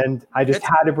 And I just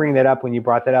had to bring that up when you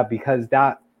brought that up, because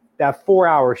that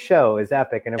 4-hour show is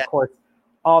epic. And of course,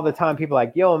 all the time people are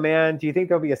like, yo, man, do you think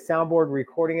there'll be a soundboard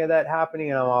recording of that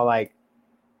happening? And I'm all like,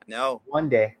 no. One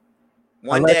day.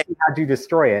 Unless you had to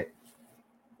destroy it.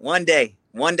 One day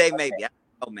maybe.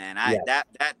 Oh man,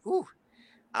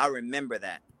 I remember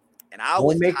that. And I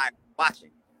was tired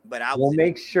watching, but we'll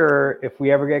make sure if we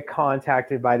ever get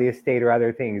contacted by the estate or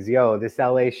other things, yo, this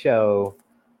LA show,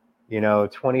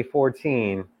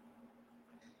 2014.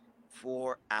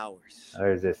 4 hours.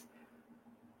 There's this.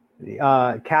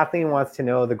 Kathleen wants to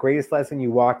know, the greatest lesson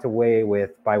you walked away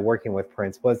with by working with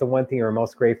Prince. What was the one thing you were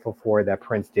most grateful for that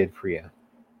Prince did for you?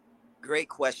 Great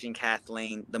question,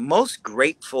 Kathleen. The most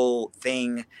grateful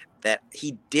thing that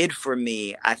he did for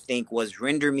me, I think, was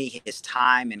render me his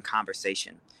time and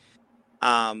conversation.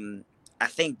 I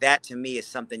think that to me is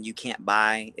something you can't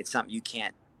buy. It's something you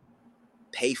can't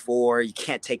pay for. You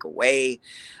can't take away.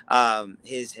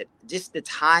 Just the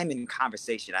time and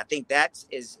conversation. I think that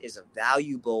is a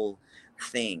valuable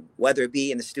thing, whether it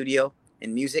be in the studio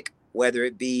in music, whether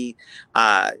it be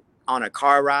on a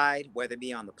car ride, whether it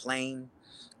be on the plane,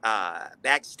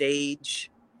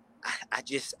 backstage. I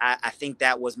think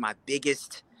that was my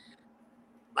biggest,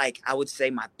 I would say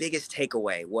my biggest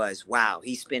takeaway was, wow,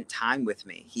 he spent time with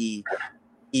me. He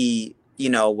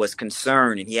was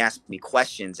concerned, and he asked me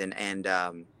questions and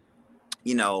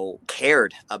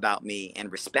cared about me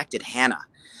and respected Hannah.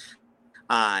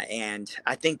 And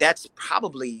I think that's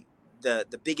probably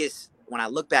the biggest, when I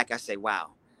look back, I say,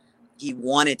 wow, he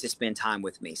wanted to spend time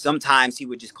with me. Sometimes he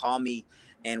would just call me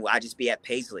and I'd just be at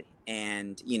Paisley,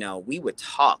 and, we would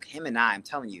talk, him and I'm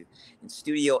telling you, in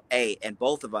Studio A, and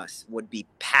both of us would be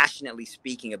passionately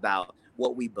speaking about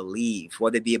what we believe,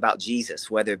 whether it be about Jesus,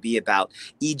 whether it be about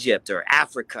Egypt or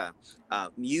Africa,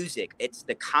 music. It's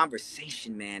the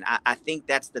conversation, man. I think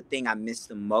that's the thing I miss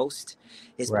the most,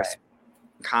 his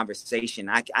conversation.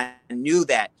 I knew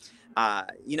that,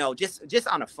 just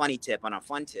on a fun tip,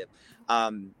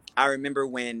 I remember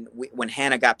when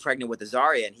Hannah got pregnant with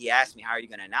Azaria, and he asked me, how are you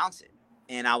going to announce it?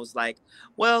 And I was like,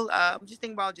 well, I'm just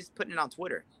thinking about just putting it on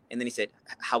Twitter. And then he said,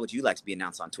 how would you like to be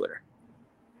announced on Twitter?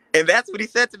 And that's what he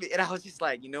said to me. And I was just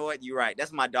like, you know what? You're right.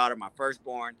 That's my daughter, my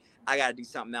firstborn. I got to do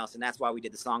something else. And that's why we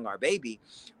did the song Our Baby,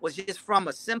 was just from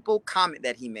a simple comment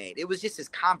that he made. It was just his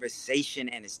conversation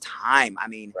and his time. I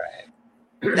mean,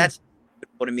 that's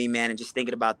beautiful to me, man. And just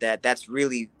thinking about that, that's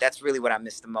really what I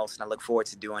miss the most. And I look forward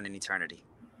to doing in eternity.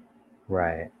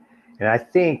 Right. And I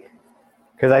think,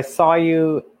 because I saw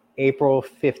you April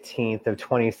 15th of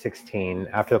 2016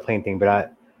 after the plane thing,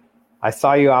 but I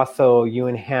saw you also, you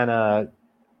and Hannah,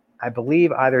 I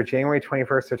believe either January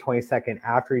 21st or 22nd,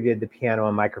 after you did the piano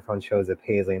and microphone shows at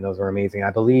Paisley, and those were amazing.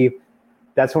 I believe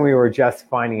that's when we were just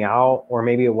finding out, or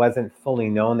maybe it wasn't fully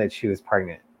known that she was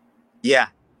pregnant. Yeah.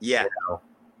 Yeah,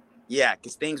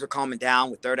 because things were calming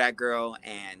down with Third Eye Girl,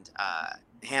 and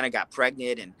Hannah got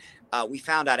pregnant, and we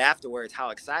found out afterwards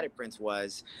how excited Prince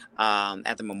was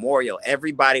at the memorial.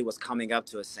 Everybody was coming up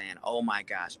to us saying, oh my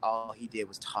gosh, all he did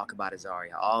was talk about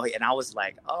Azaria. And I was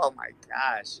like, oh my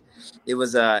gosh. It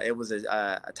was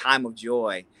a time of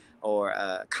joy, or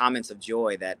comments of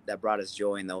joy that brought us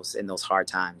joy in those hard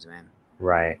times, man.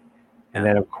 Right. And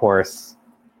then, of course,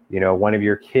 one of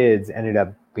your kids ended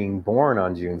up being born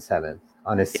on June 7th,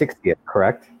 on his 60th,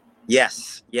 correct?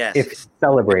 Yes. If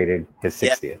celebrated his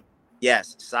 60th.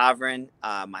 Yes. Sovereign,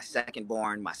 my second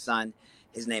born, my son,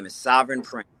 his name is Sovereign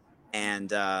Prince, and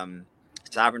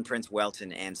Sovereign Prince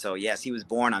Welton. And so, yes, he was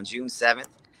born on June 7th.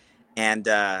 And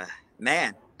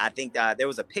man, I think there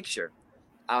was a picture.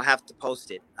 I'll have to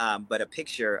post it. But a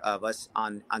picture of us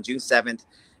on June 7th,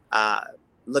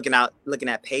 looking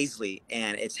at Paisley,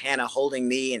 and it's Hannah holding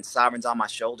me and Sovereign's on my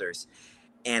shoulders.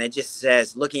 And it just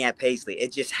says, looking at Paisley,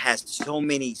 it just has so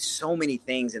many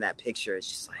things in that picture. It's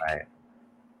just like,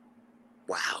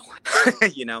 wow,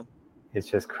 It's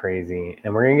just crazy.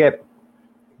 And we're going to get,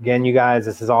 again, you guys,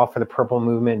 this is all for the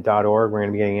purplemovement.org. We're going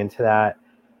to be getting into that.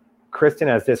 Kristen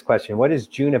has this question. What is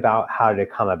June about? How did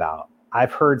it come about?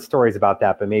 I've heard stories about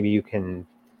that, but maybe you can,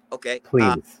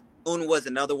 please. June was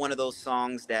another one of those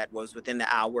songs that was within the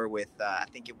hour with, I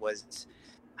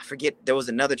forget, there was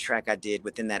another track I did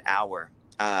within that hour.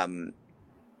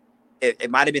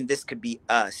 It might have been This Could Be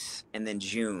Us, and then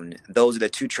June. Those are the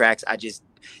two tracks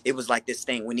it was like this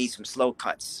thing, we need some slow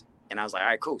cuts. And I was like, all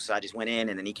right, cool. So I just went in,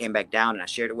 and then he came back down, and I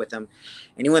shared it with him,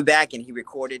 and he went back and he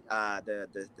recorded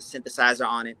the synthesizer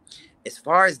on it. As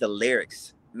far as the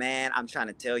lyrics, man, I'm trying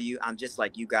to tell you, I'm just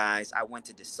like you guys. I went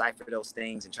to decipher those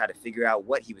things and try to figure out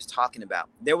what he was talking about.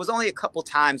 There was only a couple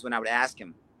times when I would ask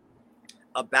him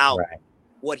about Right.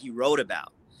 what he wrote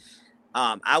about.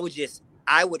 I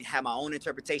would have my own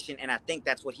interpretation, and I think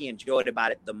that's what he enjoyed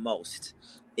about it the most,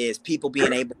 is people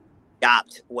being able to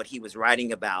adopt what he was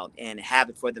writing about and have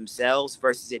it for themselves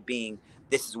versus it being,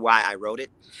 this is why I wrote it.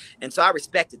 And so I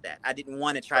respected that. I didn't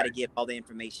want to try to get all the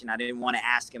information. I didn't want to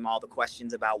ask him all the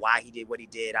questions about why he did what he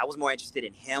did. I was more interested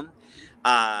in him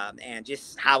and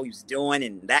just how he was doing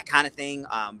and that kind of thing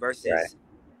versus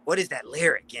what is that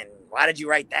lyric and why did you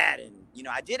write that? And, you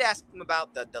know, I did ask him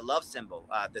about the love symbol,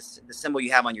 the symbol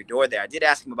you have on your door there. I did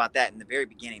ask him about that in the very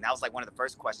beginning. That was like one of the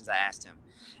first questions I asked him,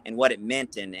 and what it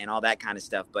meant and all that kind of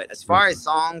stuff. But as far as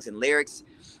songs and lyrics,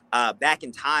 back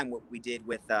in time, what we did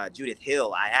with Judith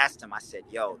Hill, I asked him, I said,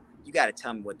 yo, you got to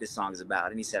tell me what this song is about.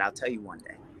 And he said, I'll tell you one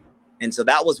day. And so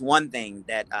that was one thing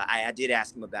that I did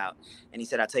ask him about. And he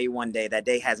said, I'll tell you one day. That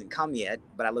day hasn't come yet,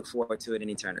 but I look forward to it in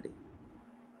eternity.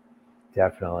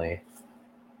 Definitely.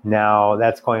 Now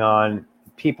that's going on.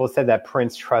 People said that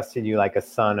Prince trusted you like a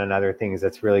son and other things.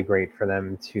 That's really great for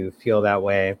them to feel that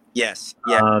way. Yes.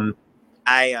 Yeah.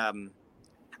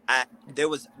 There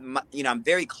was, you know, I'm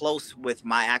very close with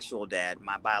my actual dad,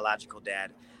 my biological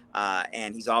dad.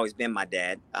 And he's always been my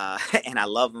dad. And I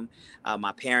love him.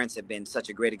 My parents have been such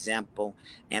a great example,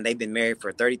 and they've been married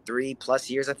for 33 plus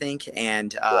years, I think.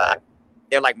 And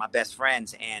they're like my best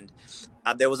friends. And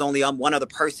there was only one other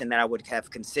person that I would have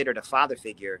considered a father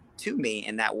figure to me,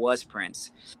 and that was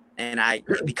Prince. And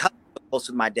because I'm close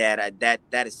with my dad,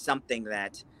 that is something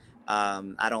that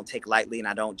I don't take lightly, and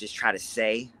I don't just try to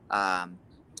say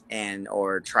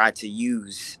or try to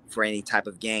use for any type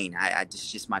of gain.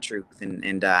 It's just my truth,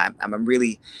 and I'm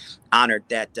really honored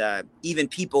that even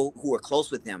people who were close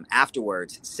with him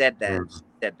afterwards said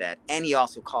that, and he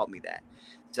also called me that.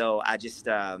 So I just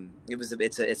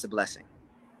it's a blessing.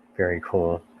 Very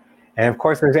cool. And of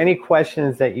course, if there's any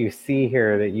questions that you see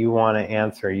here that you want to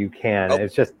answer, you can.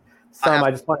 It's just I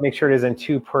just want to make sure it isn't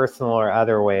too personal or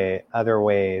other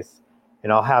ways.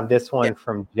 And I'll have this one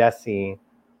from Jesse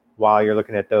while you're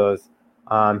looking at those.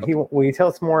 Will you tell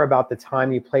us more about the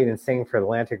time you played and sang for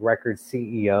Atlantic Records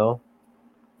CEO?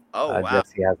 Oh, wow.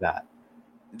 Jesse has that.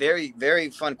 Very, very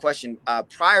fun question.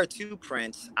 Prior to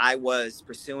Prince, I was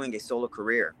pursuing a solo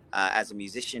career as a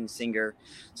musician, singer,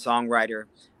 songwriter.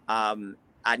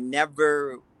 I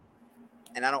never,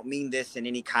 and I don't mean this in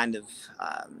any kind of,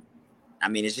 I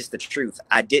mean, it's just the truth.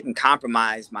 I didn't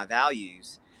compromise my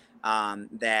values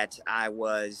that I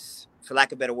was, for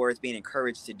lack of better words, being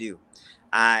encouraged to do.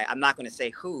 I'm not going to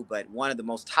say who, but one of the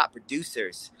most top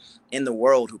producers in the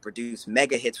world who produced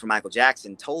mega hits for Michael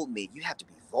Jackson told me, you have to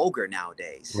be vulgar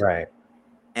nowadays. Right.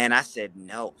 And I said,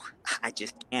 no, I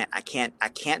just can't. I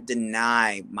can't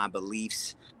deny my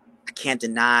beliefs. I can't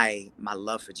deny my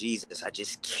love for Jesus. I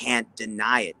just can't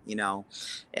deny it. You know,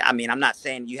 I mean, I'm not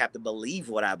saying you have to believe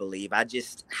what I believe. I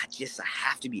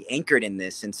have to be anchored in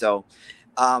this. And so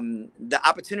the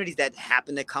opportunities that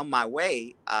happen to come my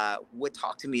way would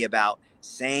talk to me about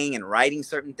saying and writing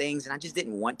certain things. And I just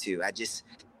didn't want to.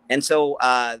 And so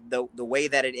the way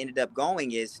that it ended up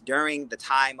going is during the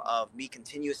time of me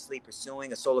continuously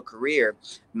pursuing a solo career,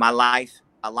 my life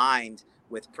aligned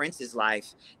with Prince's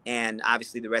life, and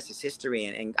obviously the rest is history.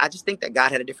 And I just think that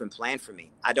God had a different plan for me.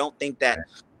 I don't think that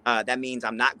that means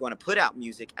I'm not going to put out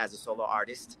music as a solo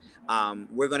artist.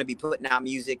 We're going to be putting out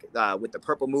music with the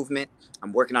Purple Movement.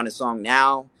 I'm working on a song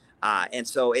now. And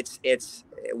so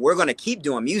we're going to keep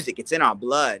doing music. It's in our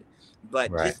blood,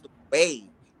 but just the way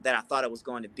that I thought it was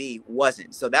going to be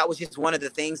wasn't. So that was just one of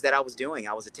the things that I was doing.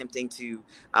 I was attempting to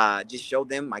just show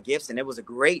them my gifts. And it was a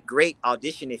great, great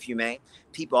audition, if you may.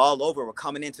 People all over were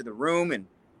coming into the room and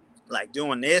like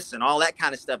doing this and all that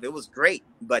kind of stuff. It was great.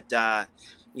 But,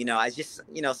 you know, I just,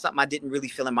 you know, something I didn't really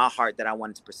feel in my heart that I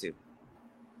wanted to pursue.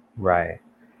 Right.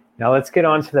 Now let's get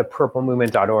on to the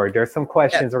purplemovement.org. There's some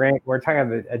questions. We're talking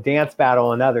about a dance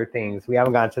battle and other things. We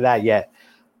haven't gotten to that yet.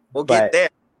 We'll get there.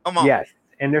 Come on. Yes.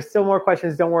 And there's still more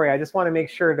questions. Don't worry. I just want to make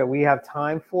sure that we have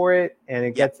time for it and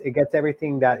it gets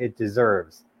everything that it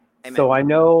deserves. Amen. So I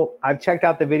know I've checked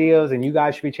out the videos, and you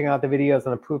guys should be checking out the videos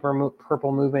on the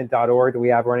purplemovement.org that we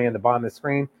have running at the bottom of the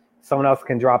screen. Someone else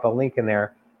can drop a link in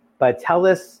there. But tell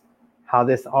us how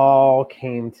this all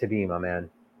came to be, my man.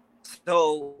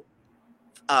 So,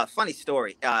 funny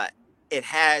story. It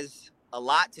has a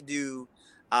lot to do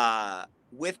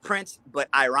with Prince, but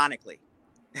ironically.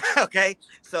 Okay,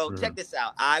 so check this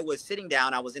out. I was sitting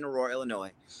down. I was in Aurora,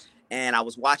 Illinois, and I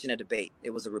was watching a debate. It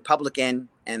was a Republican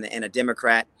and a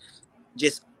Democrat,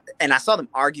 and I saw them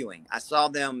arguing. I saw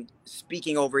them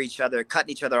speaking over each other,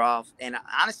 cutting each other off, and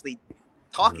honestly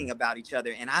talking about each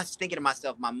other. And I was thinking to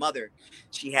myself, my mother,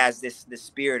 she has this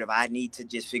spirit of, I need to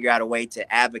just figure out a way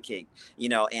to advocate,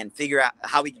 and figure out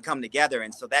how we can come together.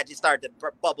 And so that just started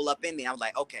to bubble up in me. I was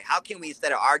like, okay, how can we,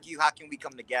 instead of argue, how can we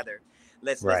come together?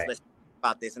 Let's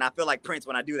about this. And I feel like Prince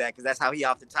when I do that, because that's how he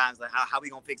oftentimes, like, how we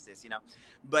gonna fix this,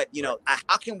 But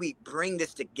how can we bring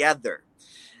this together?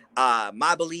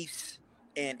 My beliefs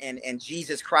and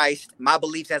Jesus Christ, my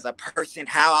beliefs as a person,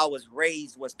 how I was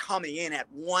raised, was coming in at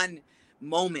one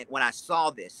moment when I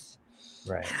saw this.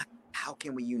 Right. How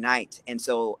can we unite? And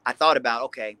so I thought about,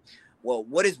 okay, well,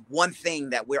 what is one thing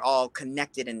that we're all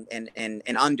connected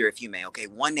and under, if you may? Okay,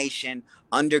 one nation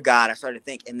under God. I started to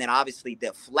think, and then obviously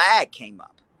the flag came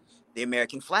up, the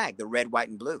American flag, the red, white,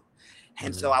 and blue.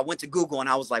 And so I went to Google and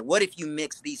I was like, what if you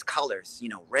mix these colors,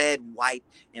 red, white,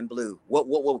 and blue? What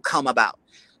will come about?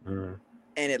 And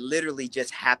it literally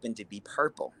just happened to be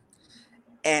purple.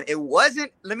 And it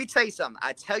wasn't, let me tell you something.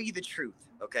 I tell you the truth,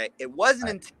 okay? It wasn't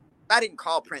until I didn't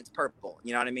call Prince purple.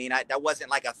 You know what I mean? That wasn't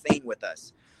like a thing with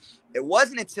us. It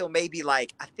wasn't until maybe I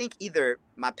think either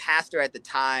my pastor at the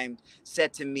time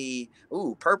said to me,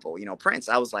 ooh, purple, Prince.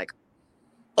 I was like,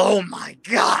 oh my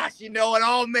gosh, it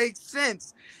all makes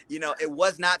sense. It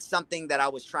was not something that I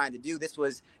was trying to do. This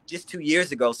was just 2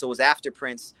 years ago. So it was after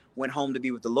Prince went home to be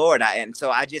with the Lord. It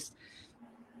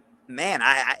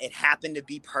happened to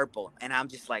be purple. And I'm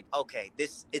just like, okay,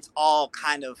 it's all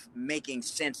kind of making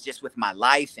sense just with my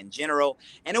life in general.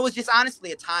 And it was just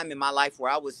honestly a time in my life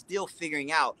where I was still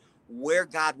figuring out where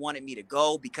God wanted me to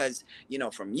go, because,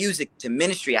 from music to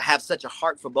ministry, I have such a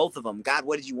heart for both of them. God,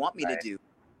 what did you want me to do?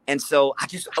 And so how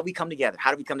do we come together?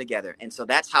 How do we come together? And so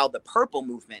that's how the purple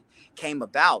movement came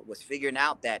about, was figuring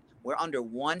out that we're under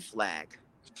one flag.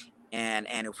 And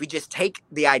if we just take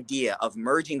the idea of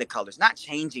merging the colors, not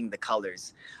changing the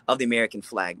colors of the American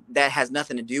flag, that has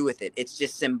nothing to do with it. It's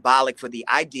just symbolic for the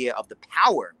idea of the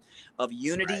power of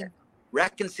unity,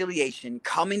 reconciliation,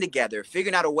 coming together,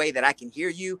 figuring out a way that I can hear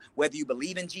you, whether you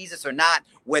believe in Jesus or not,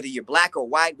 whether you're black or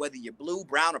white, whether you're blue,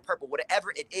 brown, or purple,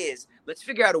 whatever it is. Let's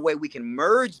figure out a way we can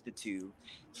merge the two,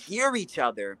 hear each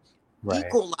other,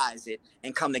 equalize it,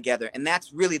 and come together. And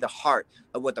that's really the heart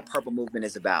of what the purple movement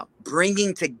is about,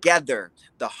 bringing together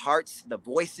the hearts, the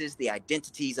voices, the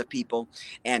identities of people,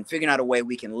 and figuring out a way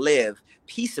we can live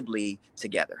peaceably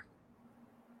together.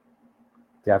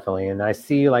 Definitely. And I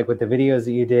see, with the videos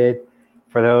that you did,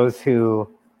 for those who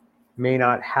may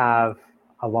not have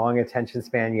a long attention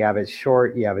span, you have it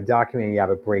short, you have a document, you have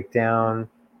it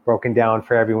broken down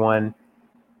for everyone.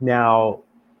 Now,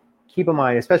 keep in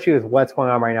mind, especially with what's going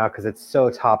on right now, because it's so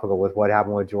topical with what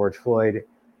happened with George Floyd,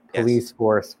 police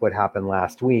force, what happened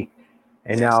last week.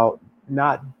 And now,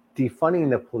 not defunding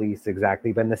the police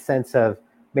exactly, but in the sense of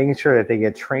making sure that they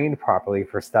get trained properly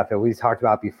for stuff that we talked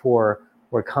about before,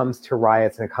 where it comes to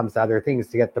riots and it comes to other things,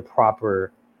 to get the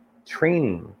proper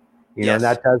training, and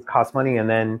that does cost money. And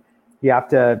then you have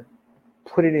to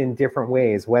put it in different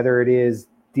ways, whether it is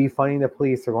defunding the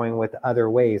police or going with other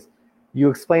ways. You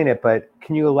explain it, but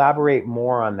can you elaborate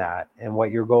more on that and what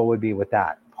your goal would be with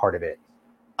that part of it?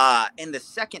 In the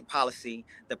second policy,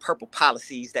 the purple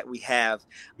policies that we have,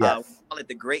 we call it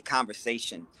the Great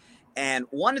Conversation. And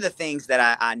one of the things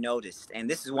that I noticed, and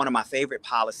this is one of my favorite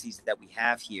policies that we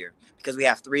have here, because we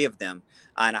have 3 of them,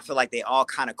 and I feel like they all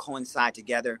kind of coincide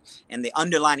together. And the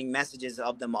underlining messages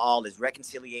of them all is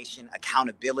reconciliation,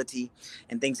 accountability,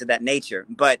 and things of that nature.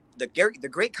 But the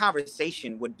Great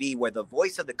Conversation would be where the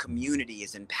voice of the community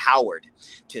is empowered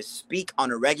to speak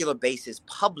on a regular basis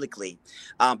publicly,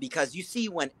 because you see,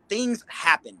 when things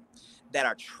happen that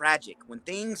are tragic, when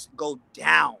things go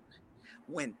down,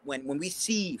 when we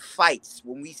see fights,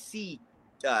 when we see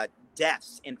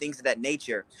deaths and things of that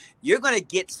nature, you're going to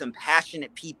get some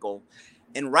passionate people,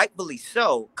 and rightfully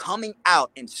so, coming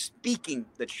out and speaking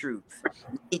the truth.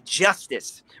 You need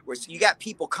justice, where you got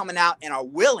people coming out and are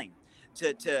willing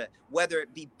to whether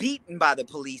it be beaten by the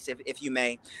police, if you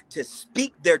may, to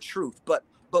speak their truth. But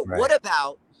what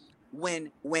about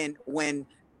when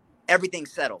everything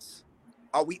settles?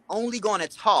 Are we only going to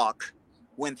talk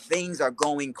when things are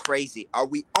going crazy? Are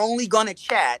we only going to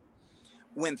chat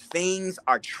when things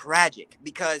are tragic?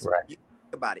 Because you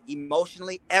think about it,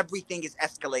 emotionally, everything is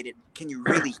escalated. Can you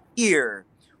really hear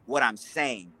what I'm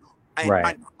saying?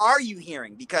 And are you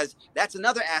hearing? Because that's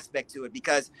another aspect to it,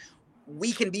 because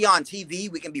we can be on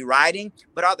TV, we can be writing,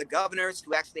 but are the governors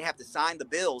who actually have to sign the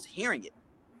bills hearing it?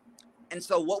 And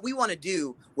so what we want to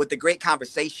do with the Great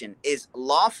Conversation is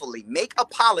lawfully make a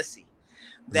policy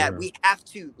that we have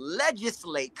to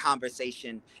legislate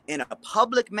conversation in a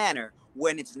public manner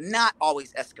when it's not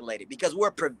always escalated, because we're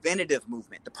a preventative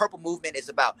movement. The Purple Movement is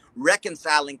about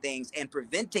reconciling things and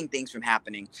preventing things from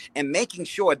happening and making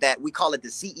sure that we call it the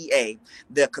CEA,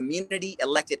 the community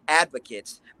elected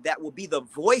advocates, that will be the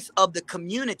voice of the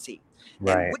community.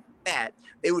 Right. And with that,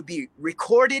 it would be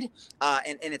recorded,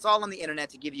 and it's all on the internet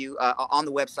to give you, on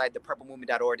the website,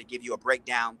 thepurplemovement.org, to give you a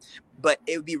breakdown. But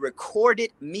it would be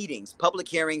recorded meetings, public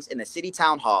hearings in the city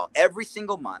town hall every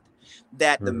single month,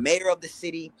 that the mayor of the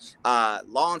city,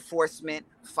 law enforcement,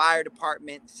 fire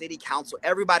department, city council,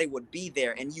 everybody would be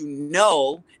there. And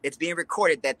it's being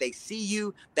recorded, that they see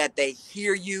you, that they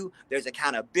hear you, there's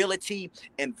accountability.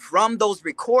 And from those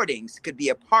recordings could be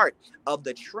a part of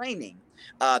the training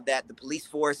that the police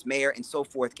force, mayor, and so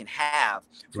forth can have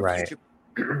for future.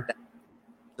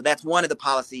 So that's one of the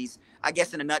policies, I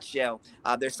guess, in a nutshell.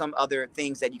 There's some other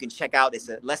things that you can check out. It's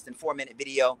a less than 4-minute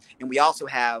video. And we also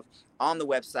have on the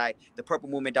website,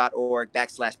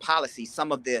 thepurplemovement.org/policy,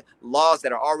 some of the laws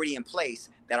that are already in place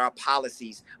that our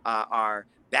policies are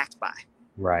backed by.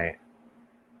 Right.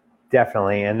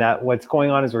 Definitely. And that what's going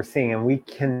on is we're seeing, and we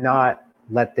cannot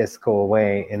let this go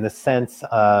away in the sense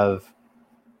of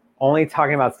only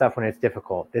talking about stuff when it's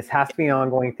difficult. This has to be an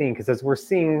ongoing thing, because as we're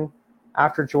seeing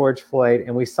after George Floyd,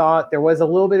 and we saw there was a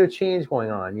little bit of change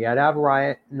going on. You had to have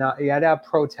you had to have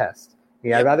protests.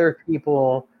 You had other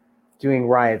people doing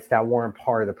riots that weren't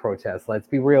part of the protest. Let's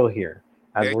be real here,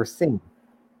 as we're seeing.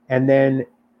 And then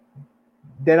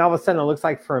all of a sudden, it looks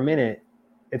like for a minute,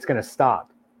 it's going to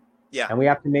stop. Yeah. And we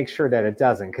have to make sure that it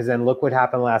doesn't, because then look what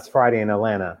happened last Friday in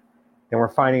Atlanta. Then we're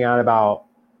finding out about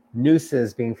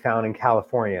nooses being found in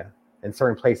California in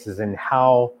certain places, and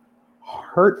how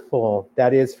hurtful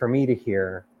that is for me to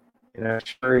hear. And I'm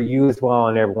sure you as well,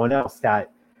 and everyone else, that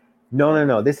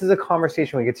no, this is a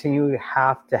conversation we continue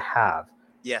to have.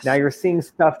 Yes. Now you're seeing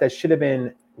stuff that should have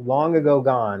been long ago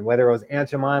gone, whether it was Aunt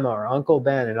Jemima or Uncle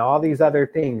Ben and all these other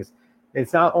things.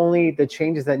 It's not only the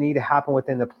changes that need to happen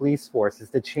within the police force,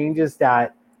 it's the changes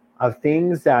of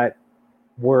things that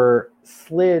were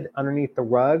slid underneath the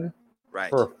rug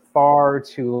for far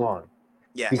too long.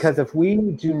 Yes. Because if we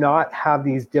do not have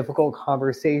these difficult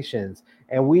conversations,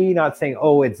 and we not saying,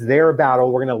 oh, it's their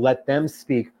battle, we're going to let them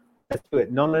speak, let's do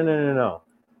it. No.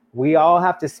 We all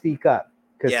have to speak up,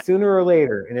 because sooner or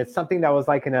later, and it's something that was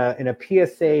like in a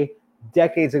PSA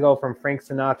decades ago from Frank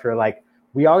Sinatra, like,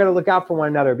 we all got to look out for one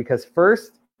another, because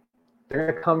first, they're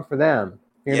going to come for them.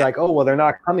 You're like, oh, well, they're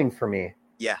not coming for me.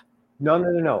 Yeah.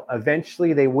 No.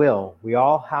 Eventually they will. We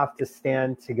all have to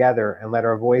stand together and let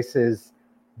our voices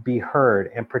be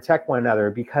heard and protect one another,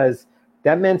 because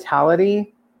that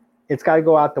mentality, it's got to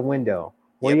go out the window.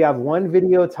 Where you have one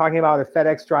video talking about a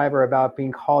FedEx driver about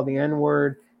being called the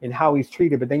N-word and how he's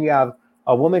treated, but then you have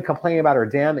a woman complaining about her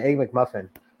damn Egg McMuffin.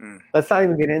 Let's not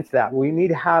even get into that. We need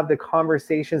to have the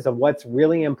conversations of what's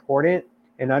really important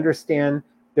and understand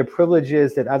the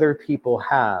privileges that other people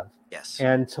have. Yes.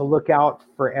 And to look out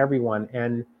for everyone.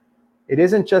 And it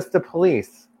isn't just the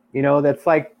police, that's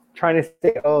like trying to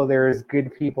say, oh, there's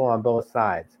good people on both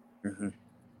sides. Mm-hmm.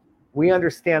 We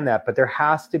understand that, but there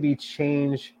has to be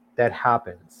change that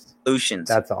happens. Solutions.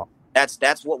 That's all.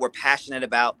 That's what we're passionate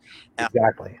about.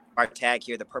 Exactly. Our tag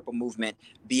here, the Purple Movement,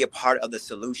 be a part of the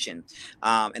solution.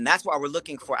 And that's why we're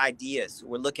looking for ideas.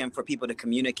 We're looking for people to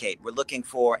communicate. We're looking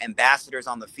for ambassadors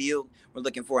on the field. We're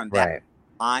looking for ambassadors.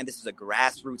 This is a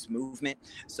grassroots movement.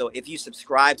 So if you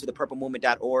subscribe to the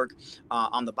purplemovement.org,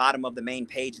 on the bottom of the main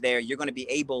page there, you're going to be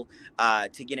able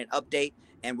to get an update.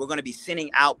 And we're going to be sending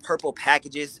out purple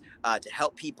packages to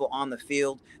help people on the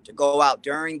field, to go out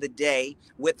during the day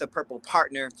with the purple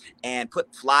partner and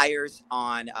put flyers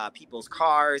on people's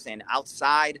cars and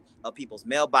outside of people's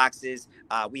mailboxes.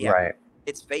 We have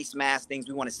it's face mask things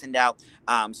we want to send out.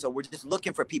 So we're just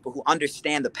looking for people who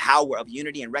understand the power of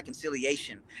unity and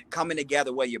reconciliation, coming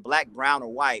together, whether you're black, brown, or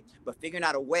white, but figuring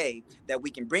out a way that we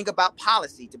can bring about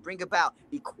policy to bring about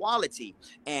equality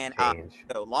and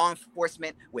law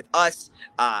enforcement with us,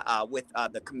 with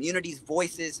the community's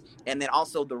voices, and then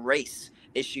also the race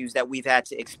issues that we've had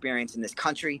to experience in this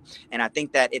country. And I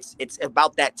think that it's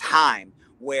about that time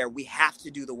where we have to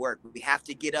do the work. We have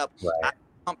to get up.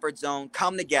 Comfort zone,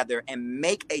 come together and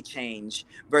make a change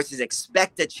versus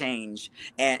expect a change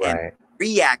and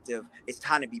reactive. It's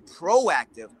time to be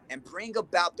proactive and bring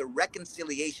about the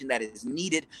reconciliation that is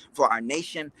needed for our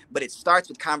nation. But it starts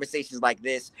with conversations like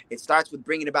this. It starts with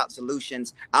bringing about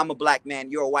solutions. I'm a black man,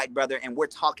 you're a white brother, and we're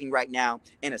talking right now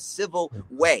in a civil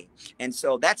way. And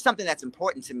so that's something that's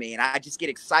important to me. And I just get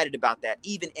excited about that,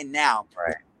 even in now.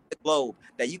 The globe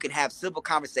that you can have civil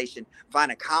conversation,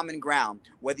 find a common ground,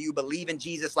 whether you believe in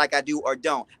Jesus like I do or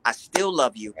don't. I still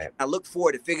love you. Right. I look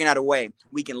forward to figuring out a way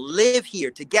we can live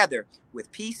here together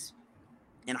with peace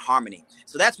and harmony.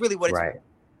 So that's really what it's Right. about,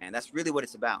 and that's really what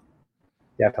it's about.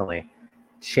 Definitely.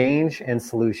 Change and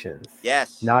solutions.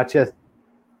 Yes. Not just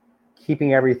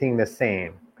keeping everything the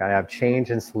same. Got to have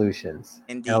change and solutions.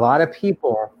 Indeed. And a lot of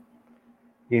people,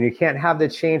 you can't have the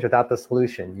change without the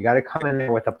solution. You got to come in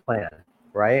there with a plan,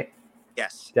 right?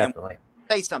 Yes. Definitely. And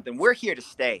say something. We're here to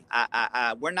stay.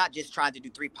 We're not just trying to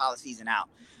do 3 policies and out.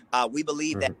 We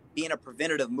believe that being a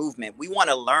preventative movement, we want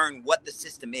to learn what the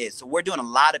system is. So we're doing a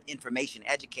lot of information,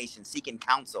 education, seeking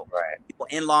counsel. Right. People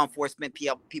in law enforcement,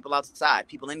 people outside,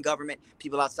 people in government,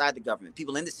 people outside the government,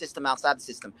 people in the system, outside the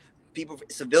system, people,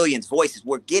 civilians, voices.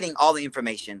 We're getting all the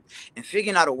information and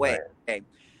figuring out a way. Right.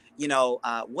 Okay,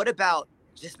 what about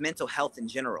just mental health in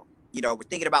general? We're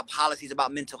thinking about policies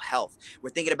about mental health. We're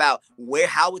thinking about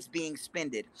how it's being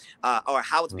spended, or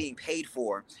how it's being paid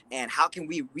for, and how can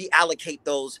we reallocate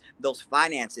those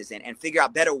finances and figure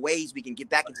out better ways we can get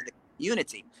back into the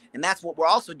community. And that's what we're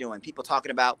also doing. People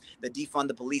talking about the defund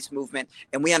the police movement,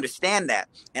 and we understand that.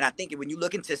 And I think when you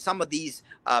look into some of these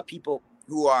people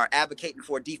who are advocating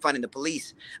for defunding the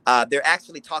police, they're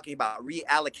actually talking about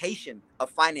reallocation of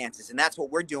finances. And that's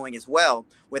what we're doing as well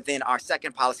within our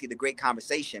second policy, the Great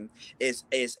Conversation, is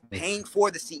paying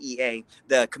for the CEA,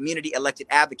 the community elected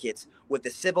advocates, with the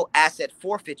Civil Asset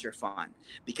Forfeiture Fund,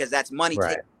 because that's money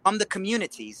taken from the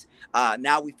communities.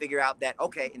 Now we figure out that,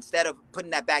 okay, instead of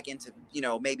putting that back into,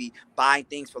 maybe buying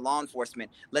things for law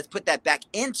enforcement, let's put that back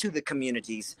into the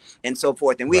communities and so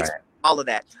forth. And we all of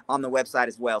that on the website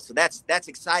as well. So that's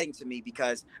exciting to me,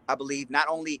 because I believe not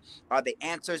only are they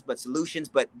answers but solutions,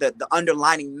 but the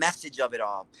underlining message of it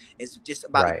all is just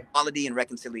about equality and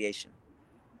reconciliation.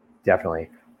 Definitely.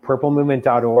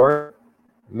 Purplemovement.org.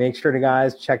 Make sure to,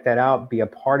 guys, check that out. Be a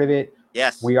part of it.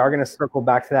 Yes. We are going to circle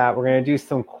back to that. We're going to do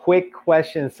some quick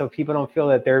questions so people don't feel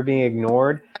that they're being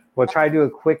ignored. We'll try to do a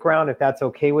quick round if that's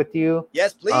okay with you.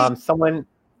 Yes, please.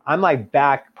 I'm like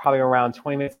back probably around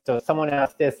 20 minutes. So someone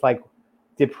asked this, like,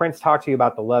 did Prince talk to you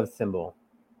about the love symbol?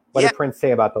 What did Prince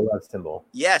say about the love symbol?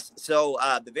 Yes. So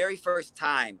the very first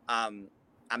time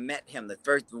I met him,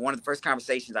 one of the first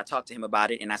conversations, I talked to him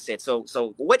about it, and I said, so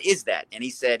what is that? And he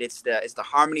said it's the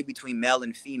harmony between male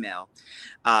and female.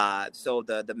 So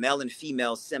the male and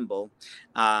female symbol,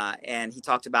 and he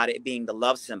talked about it being the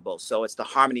love symbol. So it's the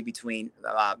harmony between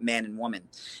man and woman.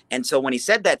 And so when he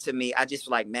said that to me, I just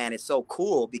like, man, it's so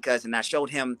cool, and I showed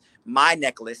him my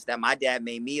necklace that my dad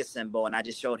made me a symbol, and I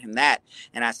just showed him that.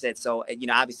 And I said, so,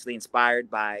 obviously inspired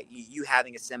by you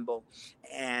having a symbol.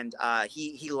 And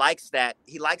he likes that.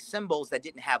 He likes symbols that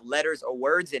didn't have letters or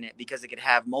words in it, because it could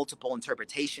have multiple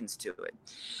interpretations to it.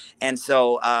 And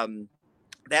so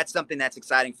that's something that's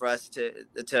exciting for us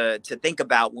to think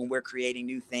about when we're creating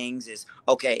new things is,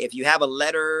 okay, if you have a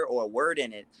letter or a word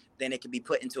in it, then it could be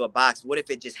put into a box. What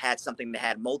if it just had something that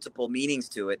had multiple meanings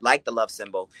to it, like the love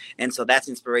symbol? And so that's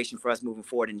inspiration for us moving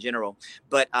forward in general.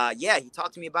 But he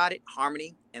talked to me about it,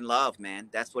 harmony and love, man.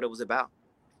 That's what it was about.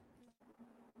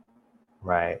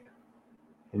 Right.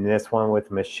 And this one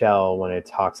with Michelle, when it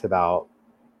talks about,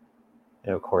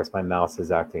 and of course my mouse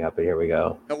is acting up, but here we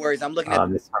go. No worries. I'm looking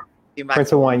at this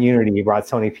Prince of One Unity. You brought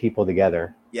so many people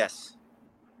together. Yes.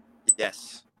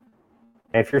 Yes.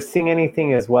 And if you're seeing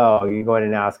anything as well, you can go ahead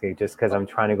and ask it, just because I'm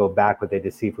trying to go back with it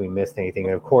to see if we missed anything.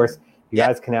 And of course, you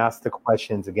guys can ask the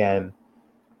questions again.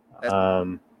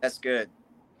 That's good.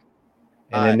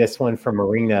 And then this one from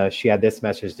Marina, she had this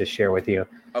message to share with you.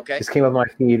 Okay. Just came up my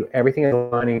feed. Everything is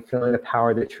aligning, feeling the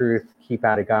power of the truth. Keep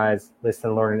at it, guys.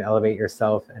 Listen, learn, and elevate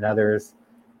yourself and others.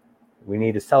 We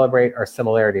need to celebrate our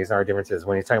similarities and our differences.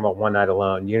 When you're talking about one night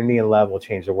alone, unity and love will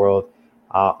change the world.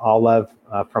 All love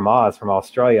from Oz, from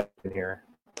Australia in here.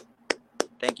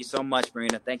 Thank you so much,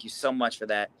 Marina. Thank you so much for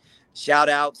that. Shout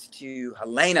outs to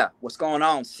Helena. What's going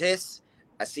on, sis?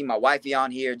 I see my wifey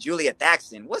on here. Julia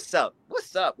Thaxton. What's up?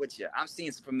 What's up with you? I'm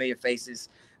seeing some familiar faces,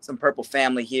 some purple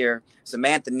family here.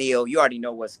 Samantha Neal. You already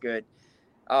know what's good.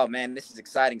 Oh man, this is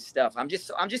exciting stuff. I'm just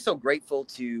so grateful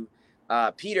to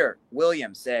Peter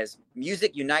Williams says,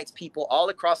 music unites people all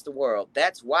across the world.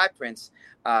 That's why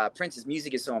Prince's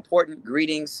music is so important.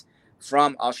 Greetings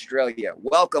from Australia.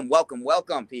 Welcome, welcome,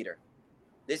 welcome, Peter.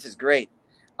 This is great.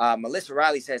 Melissa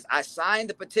Riley says, I signed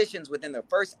the petitions within the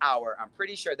first hour. I'm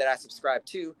pretty sure that I subscribe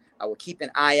to. I will keep an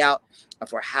eye out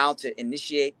for how to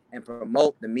initiate and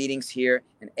promote the meetings here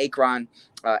in Akron,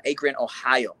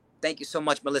 Ohio. Thank you so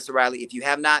much, Melissa Riley. If you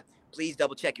have not, please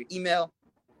double check your email.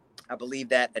 I believe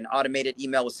that an automated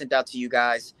email was sent out to you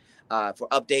guys for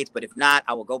updates. But if not,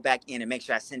 I will go back in and make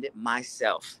sure I send it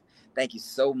myself. Thank you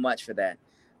so much for that.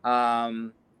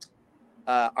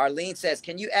 Arlene says,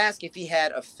 can you ask if he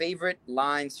had a favorite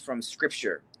lines from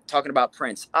scripture talking about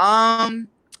Prince? I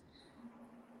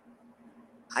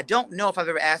don't know if I've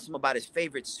ever asked him about his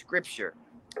favorite scripture.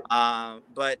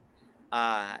 But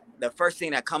the first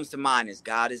thing that comes to mind is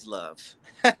God is love.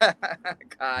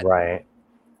 God, Right.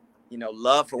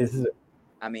 Love for, This is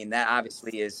I mean, that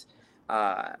obviously is,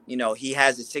 he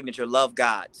has his signature, love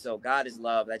God. So God is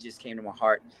love. That just came to my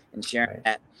heart and sharing right.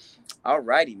 that. All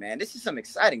righty, man. This is some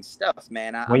exciting stuff,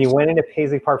 man. When you went into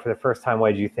Paisley Park for the first time,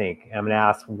 what did you think? I'm going to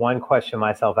ask one question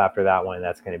myself after that one.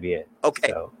 That's going to be it.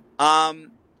 Okay.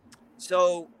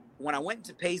 So when I went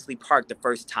into Paisley Park the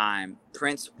first time,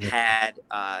 Prince had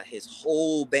his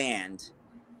whole band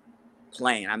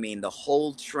playing. I mean, the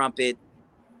whole trumpet,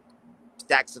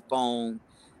 saxophone,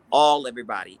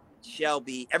 everybody,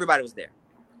 Shelby, everybody was there.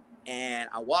 And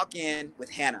I walk in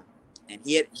with Hannah, and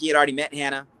he had already met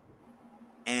Hannah,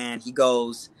 and he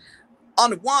goes,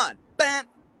 on the one, bam,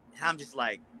 and I'm just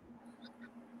like,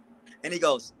 and he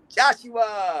goes,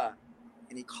 Joshua,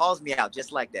 and he calls me out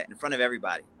just like that in front of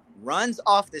everybody, runs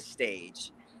off the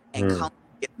stage, and comes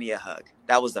to give me a hug.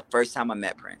 That was the first time I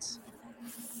met Prince.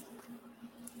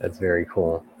 That's very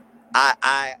cool.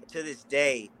 I to this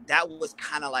day, that was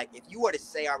kind of like, if you were to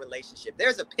say our relationship,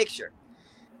 there's a picture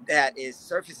that is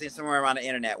surfacing somewhere around the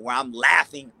internet where I'm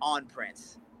laughing on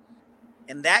Prince.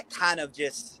 And that kind of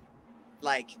just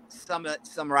like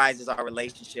summarizes our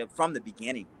relationship from the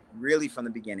beginning, really from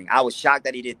the beginning. I was shocked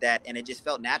that he did that, and it just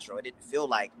felt natural. It didn't feel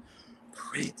like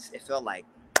Prince. It felt like,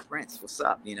 Prince, what's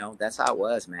up? That's how it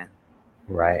was, man.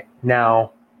 Right.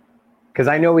 Now, because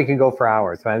I know we can go for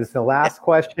hours, man. This is the last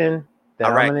question that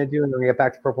I'm going to do, and then we get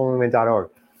back to purplemovement.org.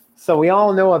 So we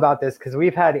all know about this because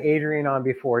we've had Adrian on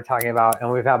before talking about,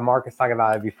 and we've had Marcus talking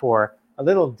about it before, a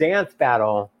little dance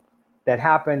battle that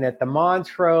happened at the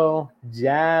Montreux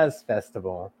Jazz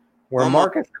Festival, where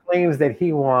Marcus claims that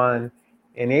he won,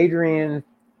 and Adrian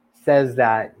says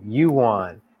that you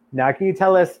won. Now, can you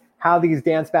tell us how these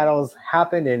dance battles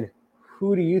happened, and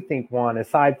who do you think won,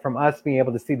 aside from us being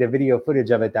able to see the video footage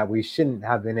of it that we shouldn't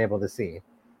have been able to see?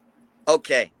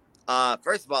 Okay.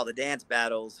 First of all, the dance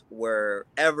battles were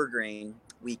evergreen.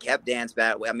 We kept dance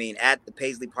battle. I mean, at the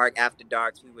Paisley Park after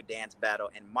darks, we would dance battle.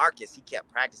 And Marcus, he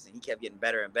kept practicing. He kept getting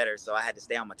better and better. So I had to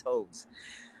stay on my toes.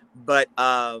 But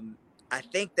I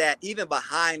think that even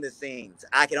behind the scenes,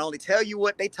 I can only tell you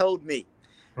what they told me.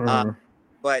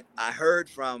 But I heard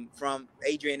from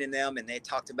Adrian and them, and they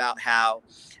talked about how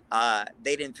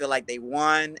they didn't feel like they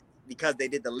won because they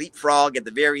did the leapfrog at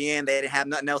the very end. They didn't have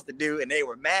nothing else to do, and they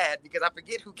were mad because I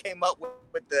forget who came up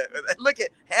with the look at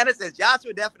Hannah says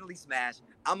Joshua definitely smashed.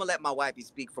 I'm gonna let my wifey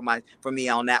speak for me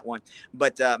on that one.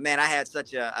 But man, I had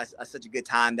such a good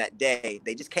time that day.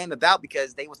 They just came about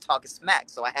because they was talking smack,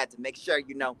 so I had to make sure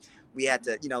we had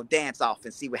to dance off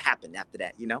and see what happened after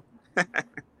that.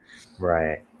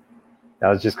 Right. That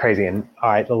was just crazy. And all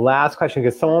right, the last question,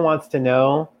 because someone wants to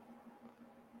know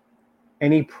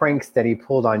any pranks that he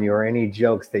pulled on you or any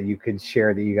jokes that you could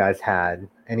share that you guys had,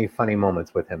 any funny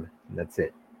moments with him. And that's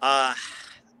it.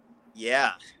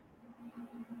 Yeah.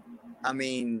 I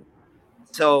mean,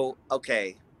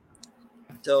 okay,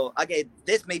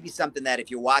 this may be something that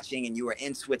if you're watching and you were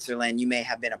in Switzerland, you may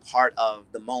have been a part of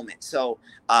the moment. So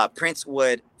Prince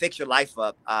would fix your life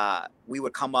up. We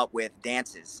would come up with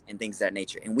dances and things of that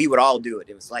nature, and we would all do it.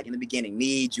 It was like in the beginning,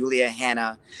 me, Julia,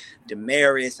 Hannah,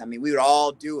 Damaris. I mean, we would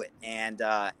all do it. And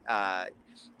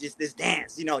just this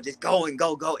dance, just go and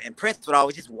go. And Prince would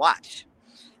always just watch.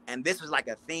 And this was like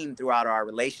a theme throughout our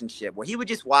relationship where he would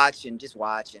just watch and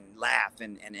laugh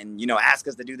and ask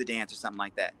us to do the dance or something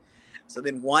like that. So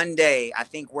then one day, I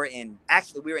think we were in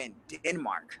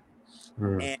Denmark,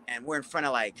 and we're in front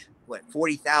of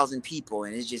 40,000 people.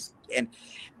 And and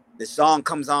the song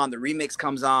comes on, the remix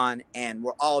comes on, and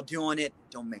we're all doing it.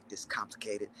 Don't make this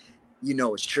complicated.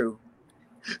 It's true.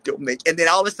 And then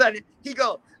all of a sudden he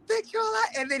goes,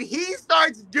 and then he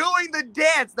starts doing the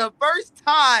dance the first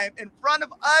time in front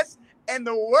of us and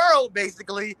the world,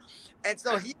 basically. And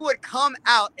so he would come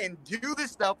out and do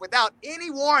this stuff without any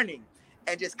warning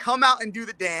and just come out and do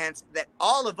the dance that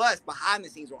all of us behind the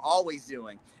scenes were always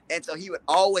doing. And so he would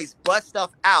always bust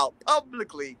stuff out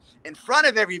publicly in front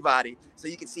of everybody so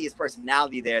you could see his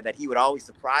personality there, that he would always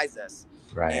surprise us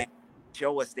and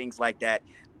show us things like that.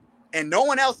 And no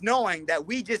one else knowing that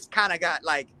we just kind of got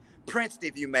Prince,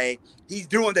 if you may. He's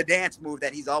doing the dance move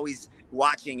that he's always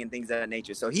watching and things of that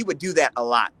nature. So he would do that a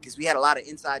lot because we had a lot of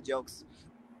inside jokes.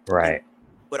 Right.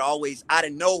 But always out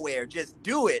of nowhere, just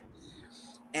do it.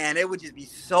 And it would just be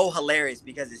so hilarious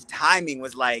because his timing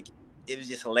was it was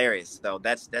just hilarious. So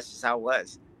that's just how it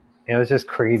was. it was just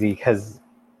crazy because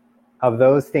of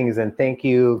those things. And thank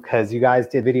you, because you guys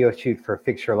did video shoot for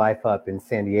Fix Your Life Up in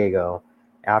San Diego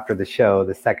after the show,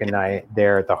 the second night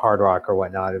there at the Hard Rock or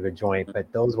whatnot of a joint.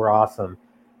 But those were awesome.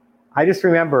 I just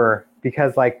remember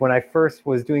because like when I first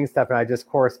was doing stuff and I just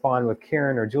correspond with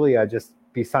Kieran or Julia, I'd just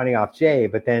be signing off Jay.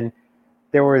 But then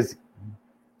there was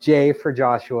J for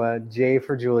Joshua, J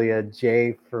for Julia,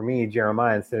 J for me,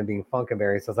 Jeremiah, instead of being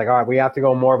Funkenberry. So it's like, all right, we have to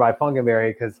go more by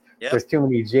Funkenberry because there's too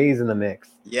many J's in the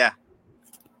mix. Yeah.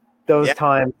 Those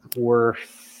times were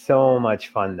so much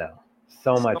fun, though.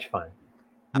 So much fun.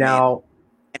 Now,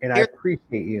 and I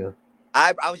appreciate you.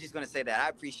 I was just going to say that I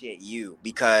appreciate you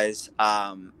because,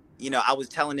 you know, I was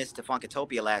telling this to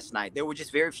Funkatopia last night. There were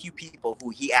just very few people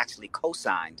who he actually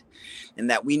co-signed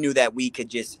and that we knew that we could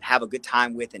just have a good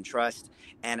time with and trust.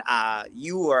 And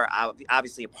you were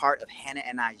obviously a part of Hannah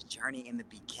and I's journey in the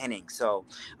beginning. So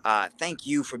thank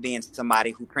you for being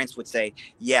somebody who Prince would say,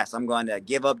 yes, I'm going to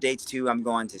give updates to. I'm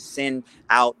going to send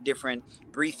out different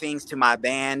briefings to my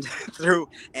band through.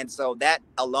 And so that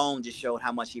alone just showed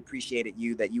how much he appreciated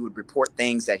you, that you would report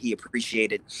things that he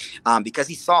appreciated because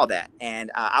he saw that. And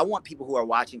I want people who are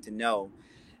watching to know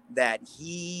that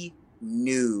he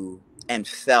knew and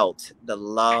felt the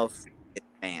love of his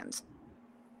fans.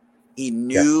 He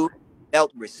knew,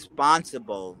 felt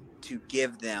responsible to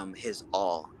give them his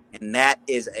all. And that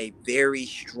is a very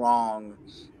strong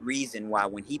reason why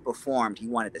when he performed, he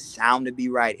wanted the sound to be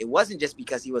right. It wasn't just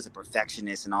because he was a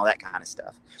perfectionist and all that kind of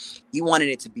stuff. He wanted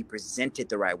it to be presented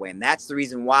the right way. And that's the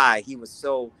reason why he was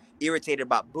so irritated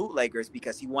about bootleggers,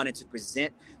 because he wanted to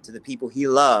present to the people he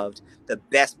loved the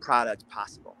best product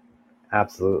possible.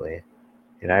 Absolutely.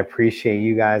 And I appreciate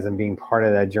you guys and being part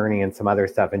of that journey and some other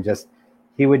stuff. And just,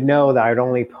 he would know that I'd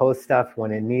only post stuff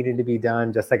when it needed to be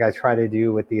done, just like I try to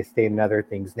do with the estate and other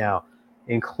things now.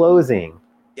 In closing,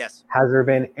 yes, has there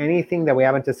been anything that we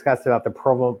haven't discussed about the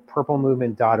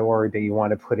purplemovement.org that you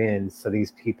want to put in so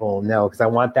these people know? Because I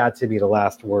want that to be the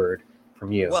last word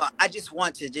from you. Well, I just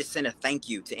want to just send a thank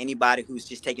you to anybody who's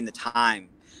just taking the time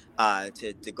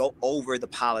to go over the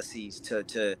policies,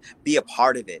 to be a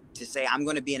part of it, to say, I'm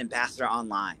going to be an ambassador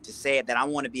online, to say that I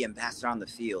want to be ambassador on the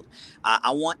field. I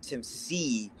want to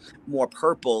see more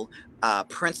purple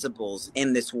principles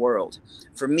in this world.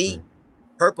 For me,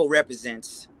 purple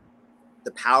represents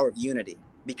the power of unity,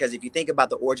 because if you think about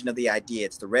the origin of the idea,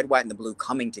 it's the red, white, and the blue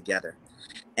coming together,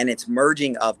 and it's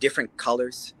merging of different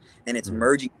colors, and it's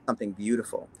merging something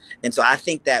beautiful. And so I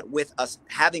think that with us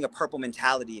having a purple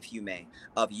mentality, if you may,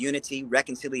 of unity,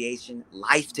 reconciliation,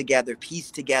 life together, peace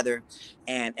together,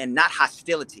 and not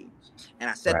hostility.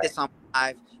 And I said this on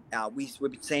live, we've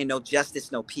been saying no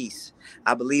justice, no peace.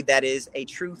 I believe that is a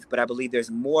truth, but I believe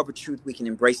there's more of a truth we can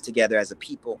embrace together as a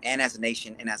people and as a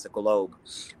nation and as a globe.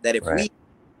 That if we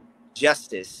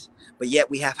justice, but yet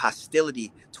we have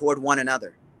hostility toward one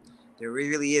another, there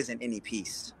really isn't any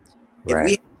peace. If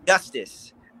we have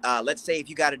justice, let's say if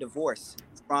you got a divorce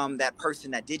from that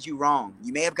person that did you wrong,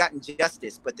 you may have gotten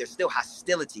justice, but there's still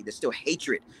hostility, there's still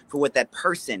hatred for what that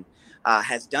person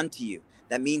has done to you.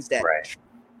 That means that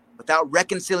without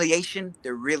reconciliation,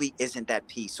 there really isn't that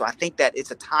peace. So I think that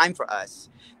it's a time for us.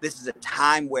 This is a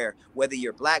time where whether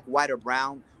you're black, white, or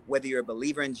brown, whether you're a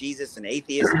believer in Jesus, an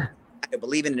atheist, you're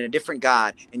believing in a different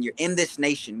God, and you're in this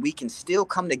nation, we can still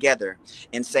come together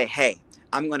and say, hey,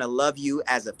 I'm going to love you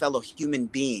as a fellow human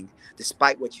being,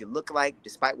 despite what you look like,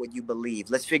 despite what you believe.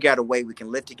 Let's figure out a way we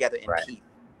can live together in peace.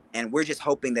 And we're just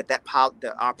hoping that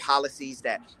our policies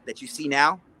that you see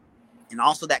now, and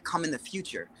also that come in the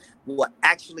future, will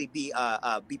actually be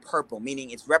purple, meaning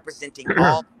it's representing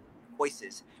all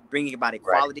voices, bringing about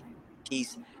equality,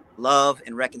 peace, love,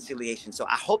 and reconciliation. So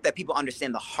I hope that people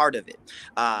understand the heart of it.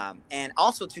 And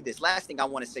also to this, last thing I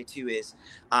want to say too is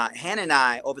Hannah and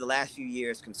I, over the last few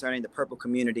years concerning the purple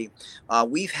community,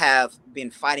 we have been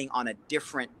fighting on a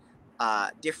different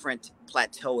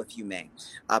plateau, if you may.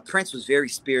 Prince was very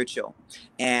spiritual,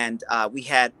 and we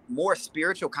had more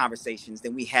spiritual conversations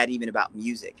than we had even about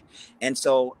music. And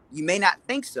so you may not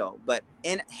think so, but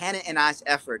in Hannah and I's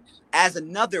effort, as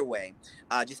another way,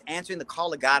 just answering the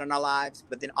call of God in our lives,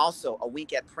 but then also a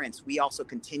wink at Prince, we also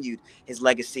continued his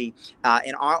legacy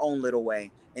in our own little way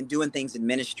and doing things in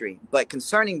ministry. But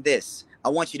concerning this, I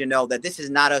want you to know that this is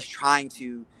not us trying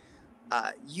to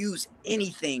use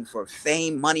anything for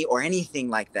fame, money, or anything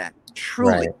like that.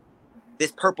 Truly,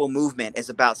 this purple movement is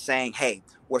about saying, hey,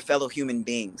 we're fellow human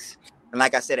beings. And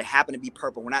like I said, it happened to be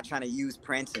purple. We're not trying to use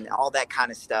Prince and all that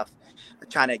kind of stuff,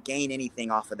 trying to gain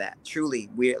anything off of that. Truly,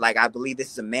 we're like, I believe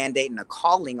this is a mandate and a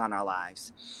calling on our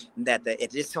lives, that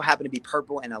it just so happened to be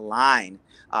purple and align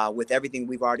with everything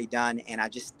we've already done. And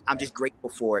I'm just grateful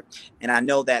for it. And I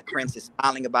know that Prince is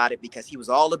smiling about it because he was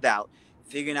all about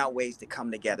figuring out ways to come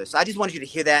together. So I just wanted you to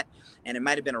hear that. And it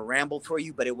might have been a ramble for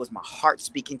you, but it was my heart